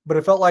 but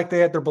it felt like they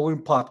had their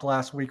balloon popped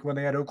last week when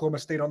they had Oklahoma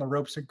State on the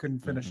ropes and couldn't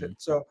finish it.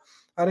 So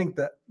I think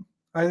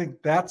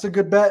that's a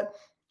good bet.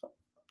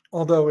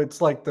 Although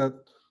it's like they're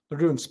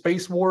doing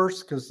Space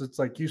Wars because it's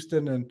like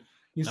Houston and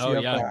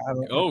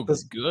UCF. Oh,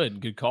 yeah.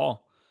 Good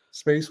call.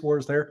 Space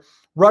Wars there.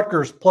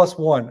 Rutgers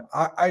 +1.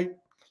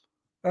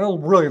 I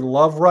don't really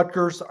love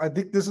Rutgers. I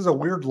think this is a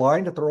weird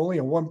line that they're only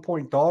a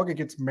 1-point dog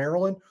against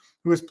Maryland,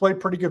 who has played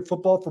pretty good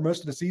football for most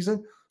of the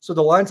season. So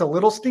the line's a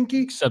little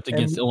stinky. Except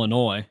against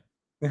Illinois.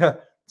 Yeah.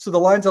 So the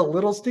line's a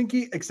little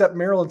stinky, except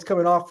Maryland's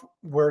coming off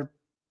where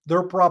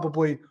they're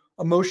probably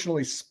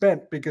emotionally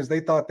spent because they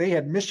thought they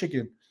had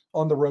Michigan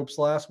on the ropes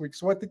last week.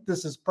 So I think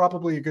this is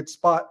probably a good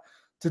spot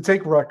to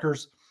take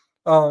Rutgers,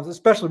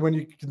 especially when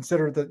you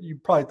consider that you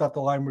probably thought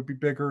the line would be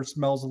bigger,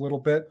 smells a little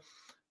bit.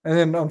 And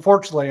then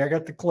unfortunately, I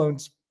got the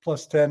Clones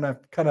plus 10.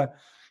 I've kind of,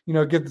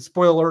 give the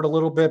spoiler alert a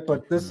little bit,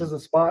 but this is a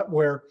spot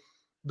where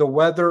the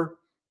weather,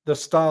 the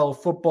style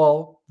of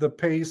football, the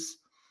pace,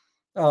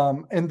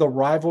 and the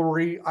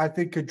rivalry, I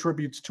think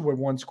contributes to a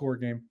one-score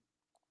game.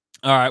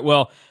 All right.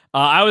 Well,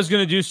 I was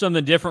going to do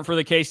something different for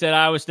the K-State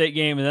Iowa State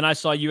game, and then I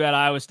saw you at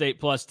Iowa State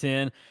plus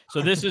 10.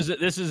 So this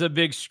is a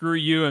big screw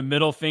you and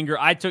middle finger.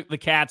 I took the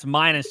Cats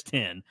minus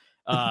 10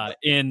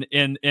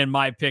 in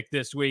my pick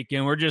this week,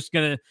 and we're just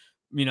going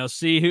to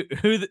see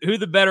who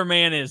the better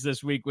man is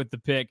this week with the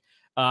pick.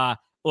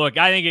 Look,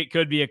 I think it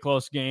could be a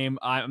close game.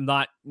 I'm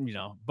not,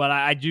 but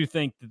I do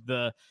think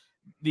that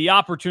the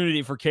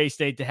opportunity for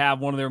K-State to have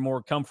one of their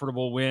more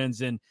comfortable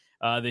wins in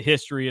the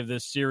history of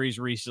this series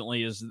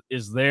recently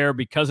is there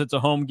because it's a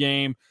home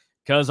game,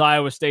 because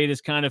Iowa State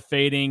is kind of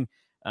fading,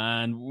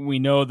 and we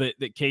know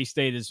that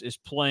K-State is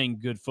playing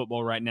good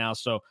football right now.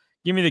 So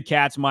give me the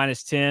Cats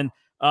minus 10.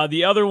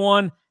 The other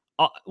one,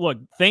 look,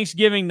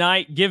 Thanksgiving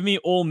night, give me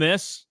Ole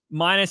Miss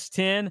minus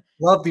 10.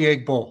 Love the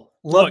Egg Bowl.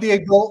 The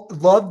Egg Bowl.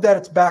 Love that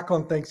it's back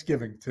on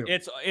Thanksgiving too.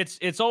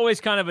 It's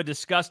always kind of a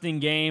disgusting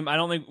game. I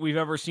don't think we've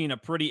ever seen a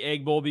pretty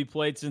Egg Bowl be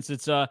played since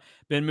it's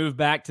been moved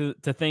back to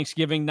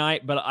Thanksgiving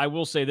night. But I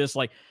will say this,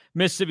 like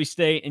Mississippi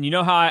State, and you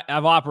know how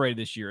I've operated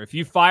this year. If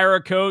you fire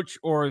a coach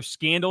or if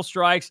scandal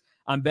strikes,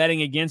 I'm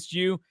betting against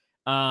you.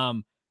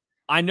 I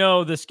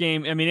know this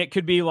game. I mean, it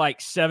could be like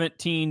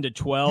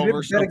 17-12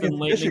 or something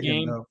late in the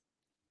game. Though.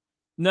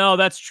 No,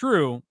 that's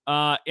true.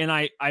 And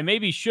I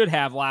maybe should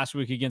have last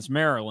week against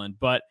Maryland,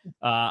 but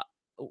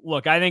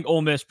look, I think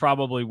Ole Miss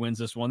probably wins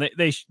this one.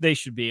 They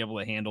should be able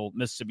to handle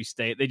Mississippi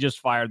State. They just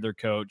fired their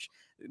coach.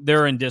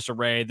 They're in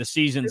disarray. The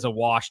season's a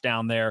wash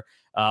down there.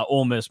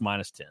 Ole Miss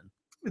minus 10.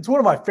 It's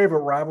one of my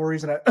favorite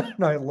rivalries, and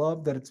I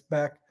love that it's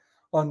back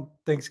on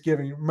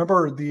Thanksgiving.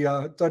 Remember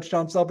the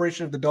touchdown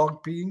celebration of the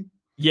dog peeing?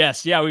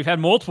 Yes, yeah, we've had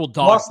multiple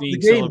dog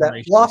peeing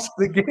celebrations. Lost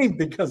the game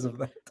because of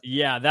that.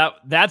 Yeah,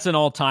 that's an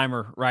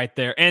all-timer right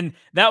there. And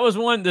that was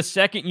one, the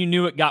second you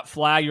knew it got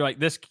flagged, you're like,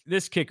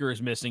 this kicker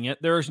is missing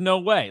it. There is no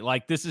way.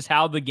 Like, this is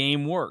how the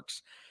game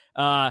works.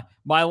 My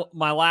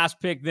last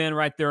pick then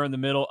right there in the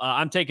middle,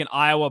 I'm taking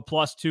Iowa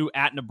plus 2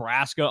 at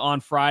Nebraska on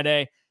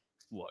Friday.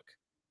 Look,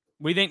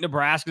 we think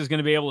Nebraska is going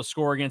to be able to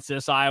score against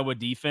this Iowa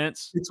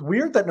defense. It's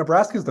weird that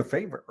Nebraska is the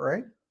favorite,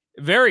 right?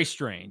 Very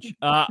strange.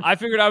 I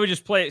figured I would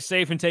just play it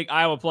safe and take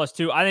Iowa plus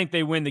 2. I think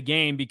they win the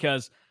game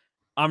because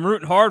I'm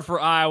rooting hard for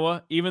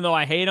Iowa, even though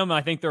I hate them.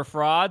 I think they're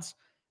frauds.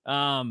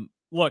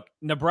 Look,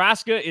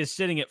 Nebraska is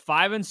sitting at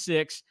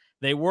 5-6.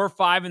 They were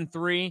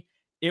 5-3.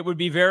 It would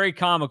be very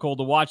comical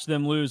to watch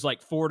them lose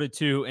like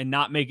 4-2 and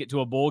not make it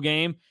to a bowl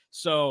game.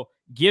 So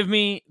give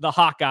me the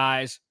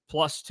Hawkeyes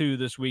plus 2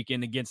 this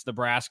weekend against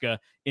Nebraska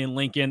in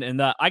Lincoln.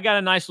 And I got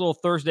a nice little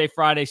Thursday,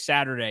 Friday,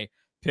 Saturday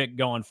pick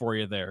going for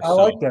you there. I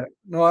like that.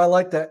 No, I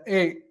like that.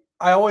 Hey,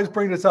 I always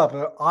bring this up.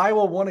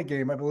 Iowa won a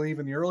game, I believe,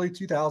 in the early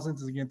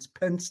 2000s against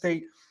Penn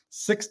State,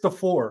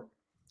 6-4.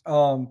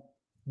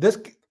 That's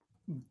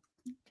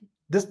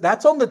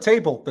on the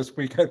table this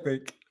week, I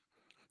think.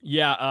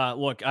 Yeah.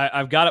 Look,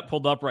 I've got it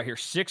pulled up right here.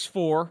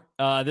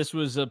 6-4. This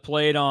was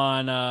played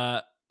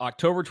on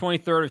October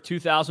 23rd of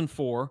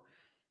 2004.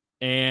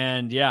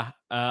 And yeah,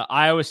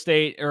 Iowa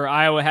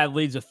had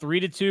leads of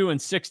 3-2 and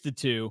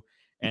 6-2.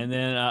 And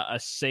then a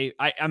safe.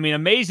 I mean,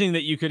 amazing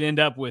that you could end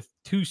up with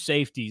 2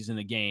 safeties in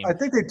the game. I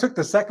think they took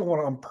the second one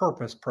on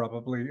purpose,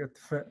 probably,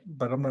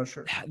 but I'm not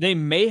sure. They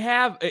may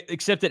have,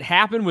 except it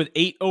happened with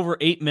over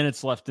 8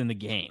 minutes left in the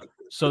game.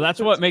 So that's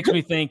what makes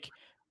me think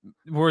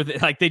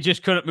they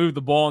just couldn't move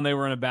the ball and they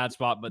were in a bad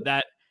spot. But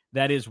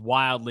that is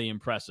wildly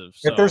impressive.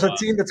 So, if there's a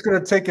team that's going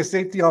to take a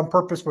safety on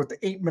purpose with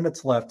 8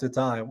 minutes left, it's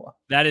Iowa.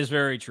 That is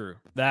very true.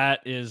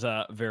 That is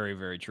very,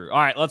 very true. All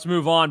right, let's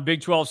move on.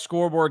 Big 12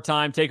 scoreboard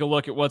time. Take a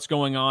look at what's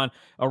going on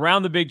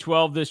around the Big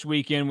 12 this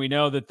weekend. We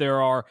know that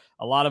there are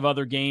a lot of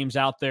other games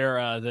out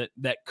there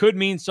that could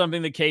mean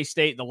something to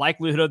K-State. The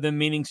likelihood of them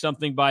meaning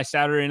something by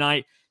Saturday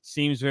night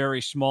seems very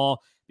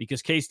small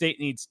because K-State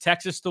needs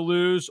Texas to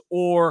lose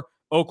or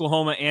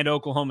Oklahoma and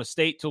Oklahoma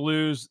State to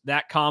lose.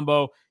 That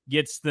combo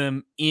gets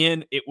them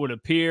in, it would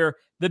appear.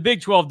 The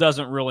Big 12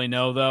 doesn't really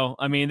know, though.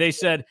 I mean, they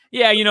said,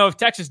 yeah, if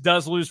Texas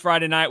does lose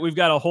Friday night, we've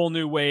got a whole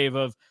new wave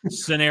of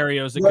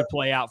scenarios that could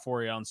play out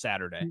for you on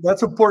Saturday.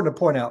 That's important to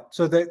point out.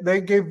 So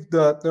they gave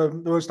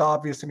the most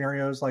obvious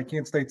scenarios, like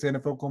Kansas State's in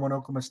if Oklahoma and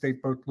Oklahoma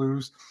State both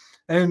lose.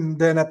 And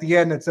then at the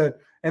end, it said,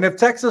 and if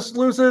Texas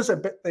loses,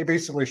 they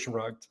basically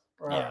shrugged.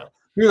 Yeah.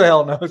 Who the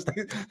hell knows?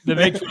 The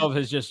Big 12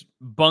 has just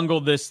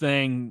bungled this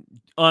thing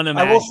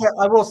unimaginable.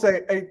 I will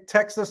say a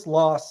Texas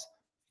loss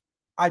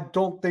I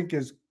don't think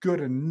is good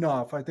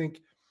enough. I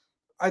think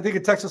a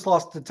Texas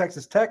loss to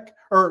Texas Tech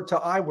or to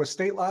Iowa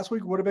State last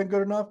week would have been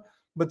good enough.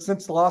 But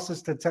since the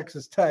losses to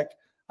Texas Tech,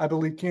 I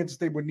believe Kansas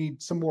State would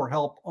need some more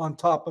help on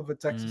top of a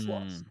Texas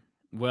loss.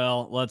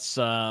 Well, let's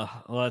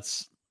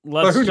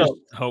let's who just knows?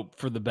 hope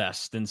for the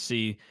best and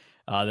see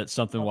that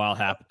something wild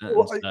happens.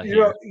 Well,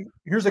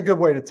 here's a good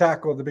way to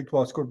tackle the Big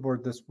 12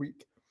 scoreboard this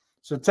week.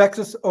 So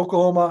Texas,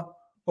 Oklahoma,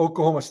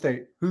 Oklahoma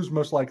State. Who's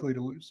most likely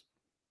to lose?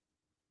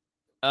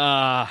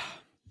 I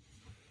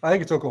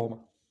think it's Oklahoma.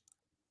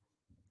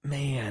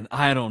 Man,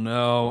 I don't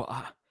know.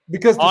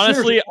 Because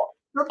honestly,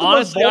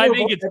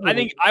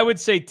 I would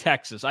say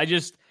Texas. I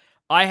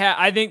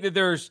think that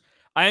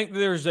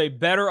there's a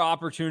better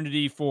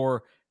opportunity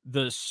for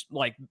this,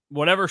 like,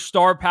 whatever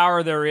star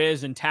power there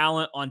is and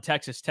talent on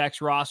Texas Tech's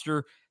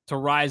roster to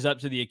rise up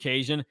to the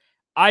occasion.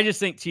 I just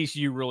think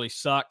TCU really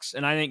sucks,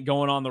 and I think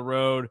going on the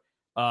road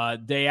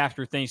day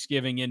after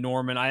Thanksgiving in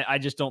Norman, I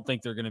just don't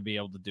think they're going to be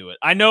able to do it.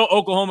 I know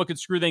Oklahoma could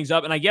screw things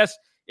up, and I guess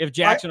if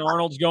Jackson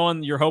Arnold's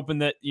going, you're hoping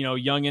that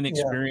young and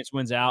experienced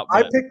wins out.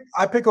 But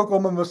I pick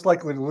Oklahoma most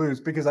likely to lose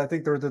because I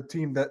think they're the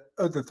team that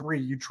of the three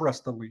you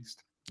trust the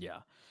least. Yeah.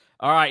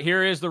 All right,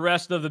 here is the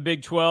rest of the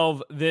Big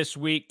 12 this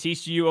week.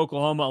 TCU,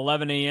 Oklahoma,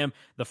 11 a.m.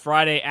 the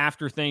Friday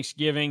after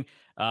Thanksgiving.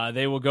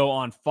 They will go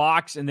on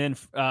Fox. And then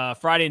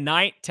Friday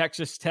night,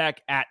 Texas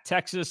Tech at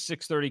Texas,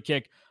 6:30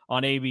 kick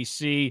on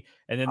ABC.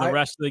 And then the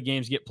rest of the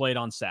games get played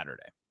on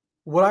Saturday.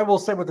 What I will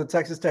say with the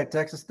Texas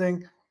Tech-Texas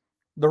thing,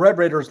 the Red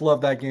Raiders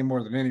love that game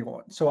more than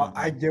anyone. So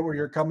I get where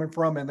you're coming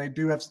from, and they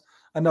do have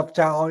enough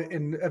talent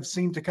and have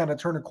seemed to kind of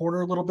turn a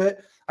corner a little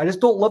bit. I just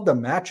don't love the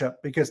matchup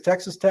because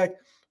Texas Tech,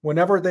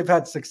 whenever they've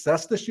had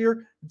success this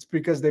year, it's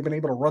because they've been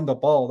able to run the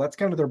ball. That's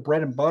kind of their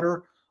bread and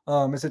butter.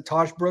 Is it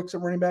Taj Brooks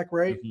at running back,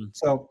 right? Mm-hmm.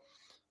 So,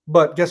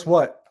 but guess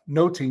what?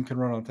 No team can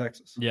run on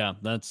Texas. Yeah,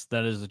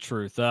 that is the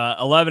truth.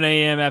 11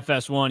 a.m.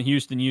 FS1,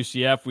 Houston,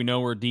 UCF. We know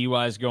where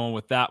DY is going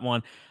with that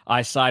one.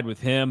 I side with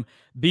him.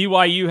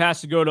 BYU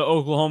has to go to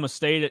Oklahoma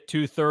State at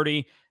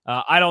 2:30.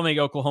 I don't think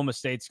Oklahoma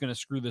State's going to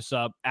screw this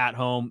up at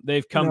home.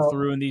 They've come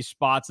through in these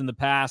spots in the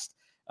past.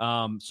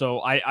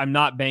 So I'm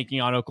not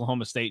banking on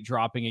Oklahoma State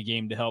dropping a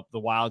game to help the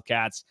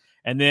Wildcats.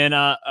 And then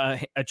a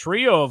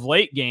trio of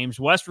late games,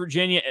 West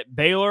Virginia at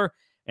Baylor,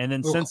 and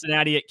then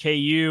Cincinnati at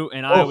KU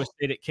and Iowa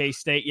State at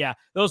K-State. Yeah,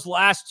 those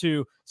last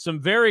two,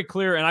 some very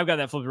clear, and I've got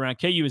that flipped around.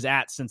 KU is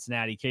at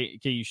Cincinnati.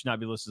 KU should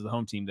not be listed as the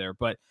home team there.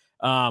 But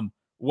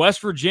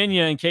West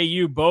Virginia and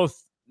KU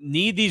both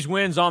need these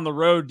wins on the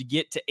road to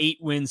get to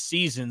 8-win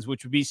seasons,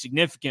 which would be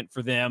significant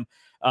for them.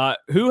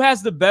 Who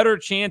has the better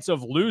chance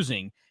of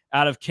losing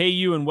out of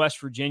KU and West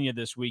Virginia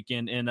this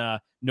weekend in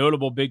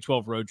notable Big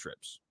 12 road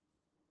trips?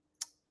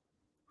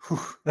 Whew,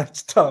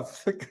 that's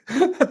tough.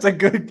 That's a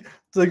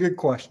good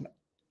question.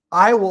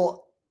 I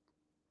will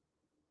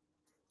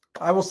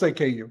say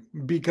KU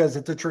because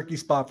it's a tricky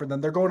spot for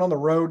them. They're going on the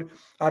road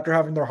after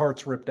having their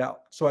hearts ripped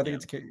out. So I think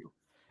it's KU.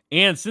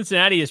 And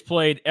Cincinnati has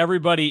played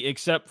everybody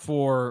except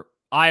for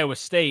Iowa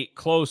State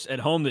close at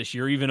home this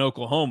year, even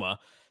Oklahoma.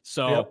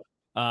 So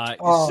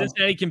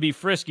Cincinnati can be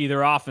frisky.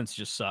 Their offense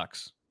just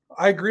sucks.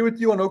 I agree with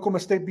you on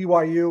Oklahoma State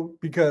BYU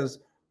because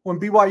when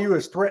BYU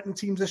has threatened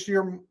teams this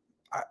year,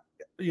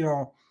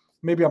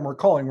 maybe I'm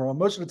recalling wrong.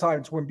 Most of the time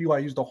it's when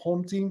BYU is the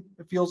home team,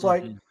 it feels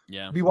like.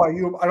 Yeah.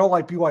 BYU, I don't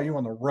like BYU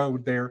on the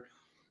road there.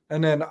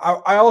 And then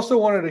I also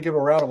wanted to give a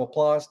round of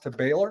applause to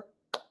Baylor.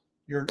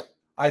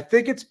 I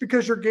think it's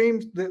because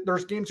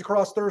there's games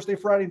across Thursday,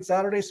 Friday, and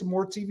Saturday, some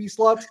more TV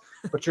slots,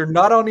 but you're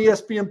not on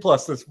ESPN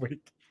Plus this week.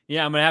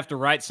 Yeah, I'm going to have to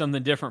write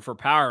something different for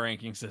power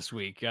rankings this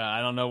week.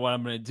 I don't know what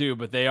I'm going to do,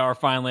 but they are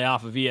finally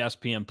off of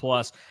ESPN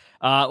Plus.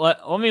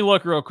 Let me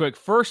look real quick.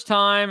 First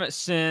time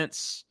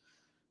since,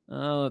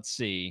 let's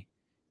see.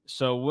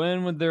 So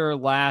when would their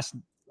last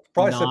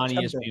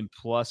non-ESPN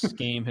Plus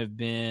game have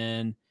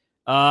been?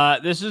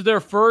 This is their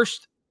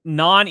first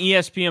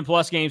non-ESPN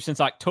Plus game since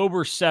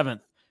October 7th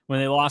when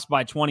they lost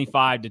by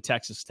 25 to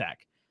Texas Tech.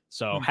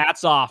 So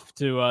hats off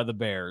to the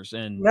Bears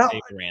and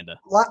Dave Aranda.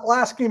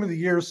 Last game of the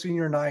year,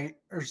 senior night.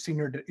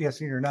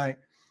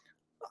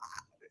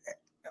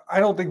 I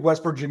don't think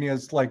West Virginia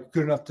is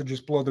good enough to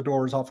just blow the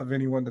doors off of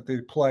anyone that they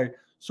play.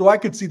 So I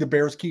could see the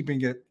Bears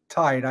keeping it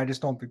tight. I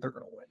just don't think they're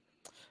going to win.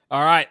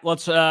 All right,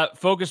 let's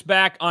focus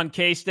back on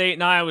K-State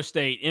and Iowa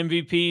State.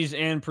 MVPs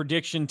and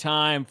prediction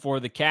time for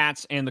the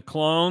Cats and the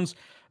Clones.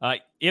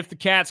 If the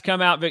Cats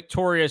come out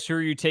victorious, who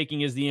are you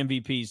taking as the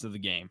MVPs of the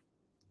game?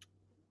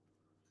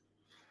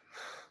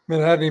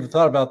 Man, I hadn't even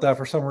thought about that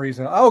for some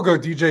reason. I'll go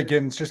DJ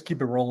Giddens. Just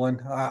keep it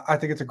rolling. I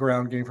think it's a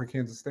ground game for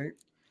Kansas State.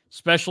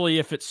 Especially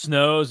if it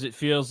snows, it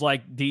feels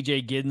like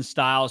DJ Giddens'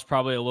 style is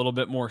probably a little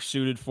bit more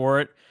suited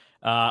for it.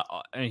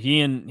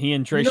 He and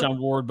Trayshawn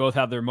Ward both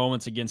have their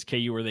moments against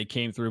KU where they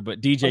came through, but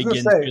DJ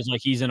Giddens feels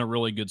like he's in a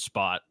really good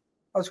spot.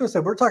 I was going to say,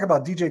 we're talking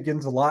about DJ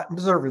Giddens a lot, and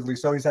deservedly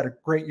so. He's had a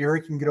great year.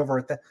 He can get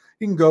over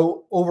he can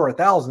go over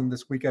 1,000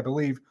 this week, I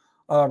believe,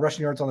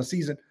 rushing yards on the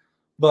season.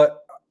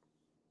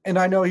 And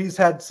I know he's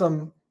had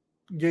some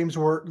games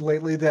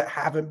lately that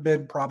haven't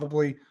been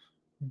probably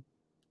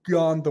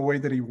gone the way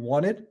that he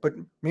wanted. But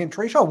man,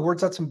 Trayshawn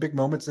Ward's had some big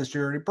moments this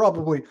year, and he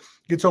probably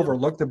gets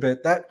overlooked a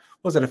bit. That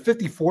was it, a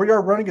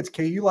 54-yard run against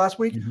KU last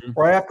week,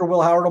 right after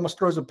Will Howard almost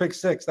throws a pick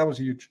six. That was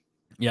huge.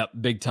 Yep,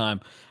 big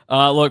time.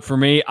 Look, for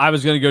me, I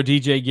was going to go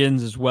DJ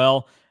Giddens as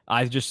well.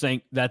 I just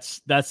think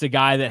that's the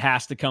guy that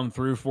has to come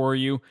through for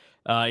you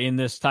in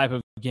this type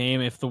of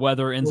game. If the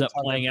weather ends up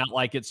playing out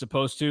like it's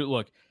supposed to,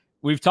 look,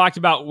 we've talked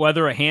about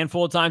weather a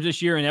handful of times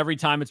this year, and every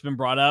time it's been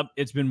brought up,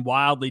 it's been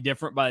wildly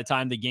different by the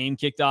time the game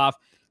kicked off.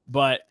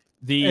 But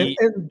the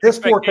and this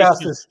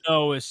forecast is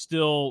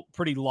still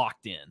pretty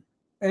locked in.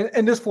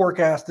 And this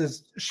forecast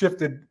is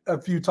shifted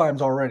a few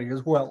times already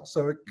as well,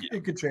 so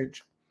it could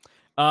change.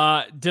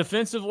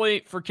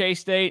 Defensively for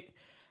K-State,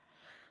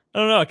 I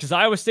don't know, because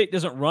Iowa State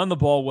doesn't run the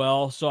ball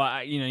well, so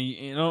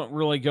you don't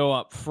really go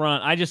up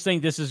front. I just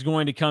think this is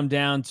going to come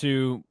down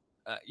to,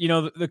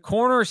 the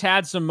corners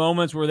had some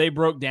moments where they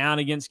broke down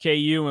against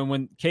KU, and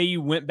when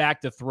KU went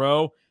back to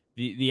throw,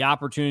 the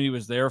opportunity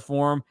was there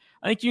for them.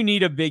 I think you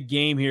need a big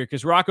game here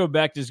because Rocco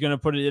Becht is going to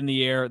put it in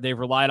the air. They've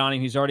relied on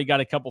him. He's already got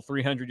a couple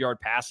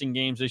 300-yard passing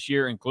games this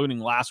year, including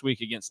last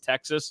week against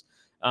Texas,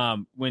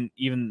 when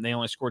even they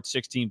only scored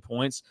 16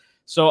 points.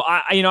 So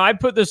I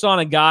put this on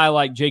a guy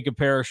like Jacob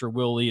Parrish or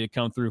Will Lee to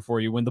come through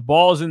for you. When the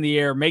ball is in the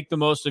air, make the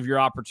most of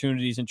your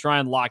opportunities and try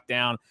and lock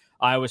down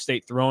Iowa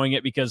State throwing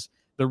it, because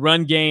the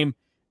run game,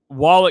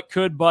 while it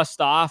could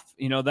bust off,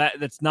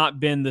 that's not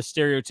been the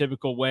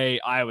stereotypical way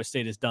Iowa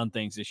State has done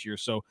things this year.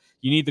 So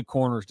you need the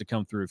corners to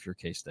come through if you're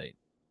K-State.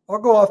 I'll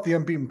go off the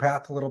unbeaten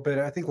path a little bit.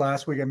 I think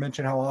last week I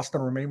mentioned how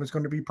Austin Romaine was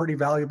going to be pretty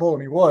valuable,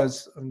 and he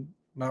was, and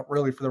not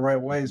really for the right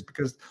ways,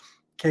 because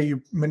KU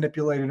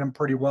manipulated him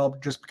pretty well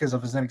just because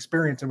of his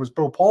inexperience. It was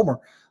Bill Palmer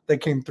that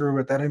came through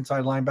at that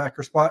inside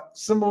linebacker spot.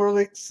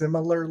 Similarly,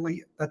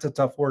 that's a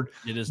tough word.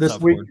 It is this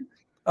tough week.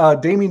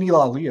 Word. Damian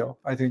Ilalio,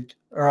 I think.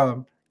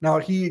 Now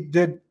he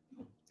did,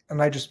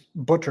 and I just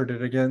butchered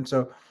it again,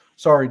 so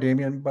sorry,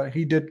 Damian, but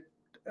he did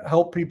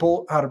help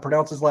people how to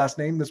pronounce his last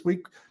name this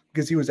week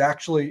because he was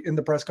actually in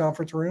the press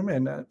conference room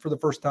and for the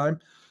first time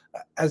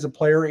as a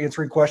player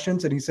answering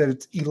questions, and he said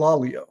it's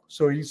Ilalio.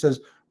 So he says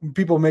when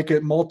people make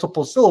it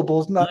multiple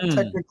syllables, not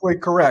technically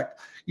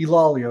correct,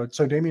 Ilalio.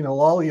 So Damian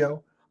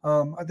Ilalio,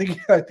 I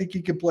think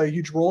he can play a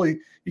huge role.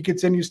 He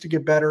continues to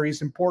get better.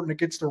 He's important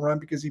against the run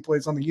because he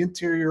plays on the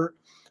interior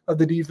of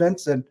the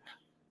defense, and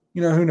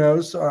who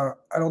knows? I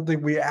don't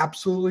think we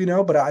absolutely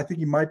know, but I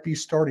think he might be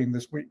starting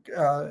this week.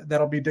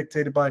 That'll be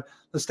dictated by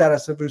the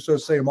status of Uso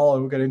Seumalo,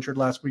 who got injured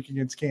last week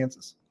against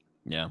Kansas.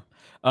 Yeah.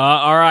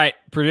 All right.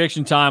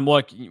 Prediction time.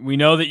 Look, we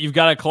know that you've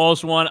got a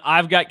close one.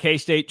 I've got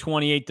K-State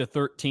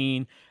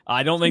 28-13.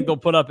 I don't think they'll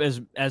put up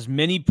as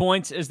many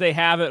points as they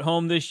have at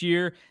home this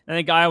year. I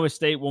think Iowa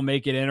State will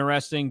make it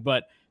interesting,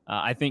 but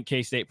I think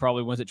K-State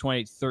probably wins at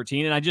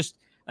 28-13. And I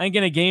think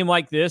in a game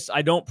like this,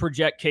 I don't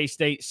project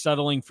K-State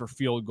settling for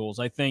field goals.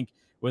 I think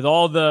with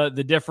all the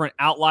different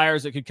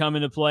outliers that could come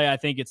into play, I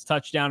think it's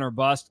touchdown or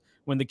bust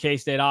when the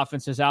K-State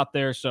offense is out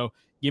there. So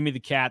give me the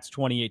Cats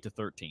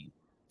 28-13.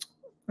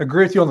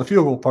 Agree with you on the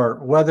field goal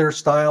part. Weather,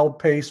 style,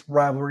 pace,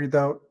 rivalry,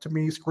 though, to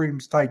me,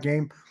 screams tight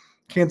game.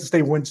 Kansas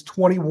State wins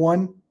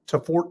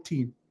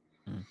 21-14.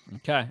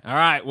 Okay. All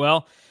right.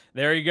 Well,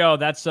 there you go.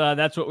 That's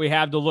what we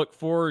have to look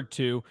forward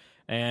to.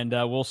 And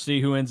we'll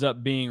see who ends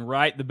up being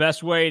right. The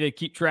best way to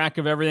keep track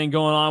of everything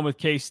going on with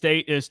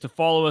K-State is to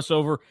follow us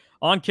over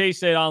on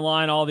K-State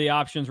Online. All the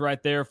options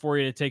right there for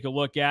you to take a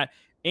look at.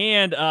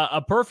 And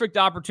a perfect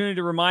opportunity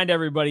to remind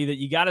everybody that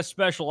you got a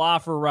special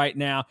offer right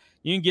now.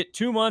 You can get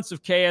 2 months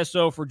of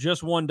KSO for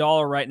just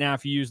 $1 right now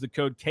if you use the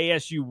code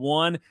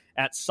KSU1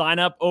 at sign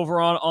up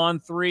over on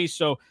On3.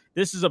 So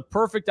this is a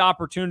perfect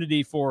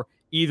opportunity for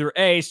either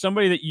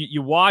somebody that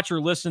you watch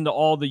or listen to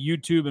all the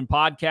YouTube and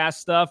podcast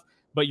stuff,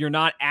 but you're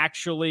not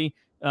actually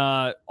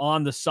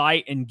on the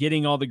site and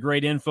getting all the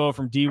great info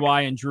from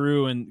DY and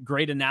Drew and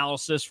great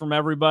analysis from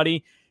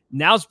everybody.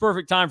 Now's the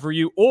perfect time for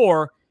you.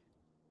 Or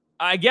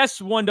I guess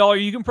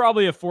 $1, you can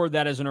probably afford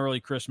that as an early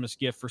Christmas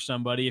gift for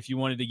somebody if you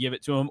wanted to give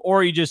it to them.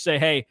 Or you just say,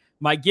 hey,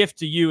 my gift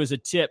to you is a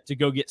tip to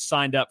go get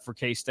signed up for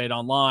K-State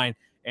Online,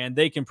 and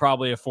they can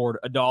probably afford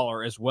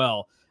 $1 as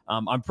well.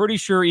 I'm pretty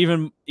sure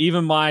even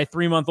my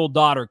 3-month-old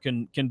daughter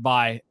can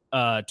buy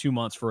 2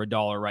 months for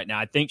 $1 right now.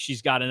 I think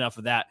she's got enough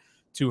of that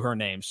to her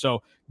name.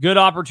 So good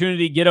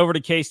opportunity. Get over to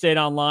K-State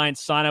Online,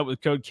 sign up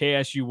with code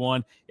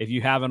KSU1 if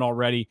you haven't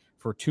already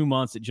for 2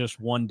 months at just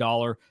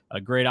 $1.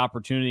 A great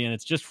opportunity. And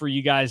it's just for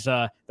you guys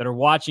that are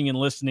watching and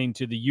listening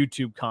to the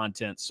YouTube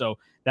content. So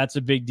that's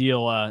a big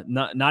deal.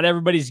 Not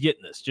everybody's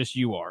getting this, just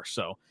you are.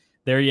 So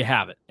there you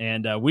have it.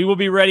 And we will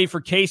be ready for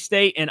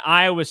K-State and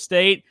Iowa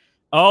State.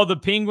 Oh, the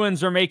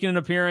Penguins are making an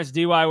appearance.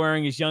 DY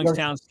wearing his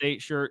Youngstown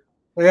State shirt.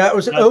 Yeah, it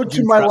was an ode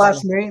to my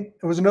last name.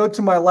 It was an ode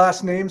to my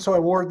last name, so I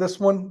wore this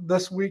one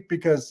this week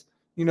because,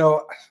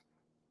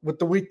 with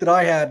the week that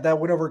I had, that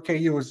win over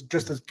KU was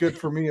just as good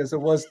for me as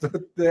it was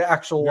the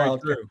actual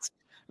Wildcats.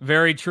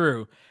 Very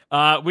true.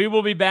 We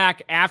will be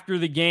back after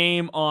the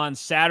game on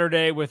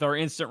Saturday with our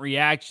instant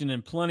reaction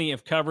and plenty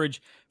of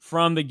coverage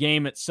from the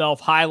game itself,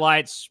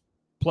 highlights,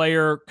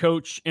 player,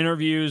 coach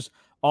interviews,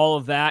 all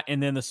of that,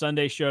 and then the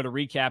Sunday show to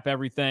recap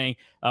everything.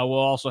 We'll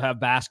also have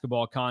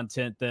basketball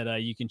content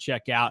that you can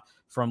check out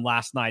from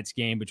last night's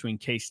game between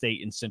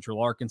K-State and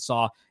Central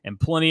Arkansas, and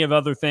plenty of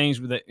other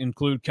things that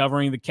include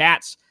covering the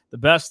Cats the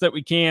best that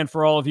we can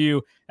for all of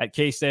you at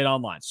K-State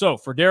Online. So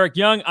for Derek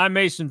Young, I'm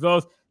Mason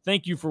Voth.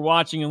 Thank you for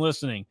watching and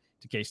listening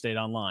to K-State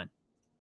Online.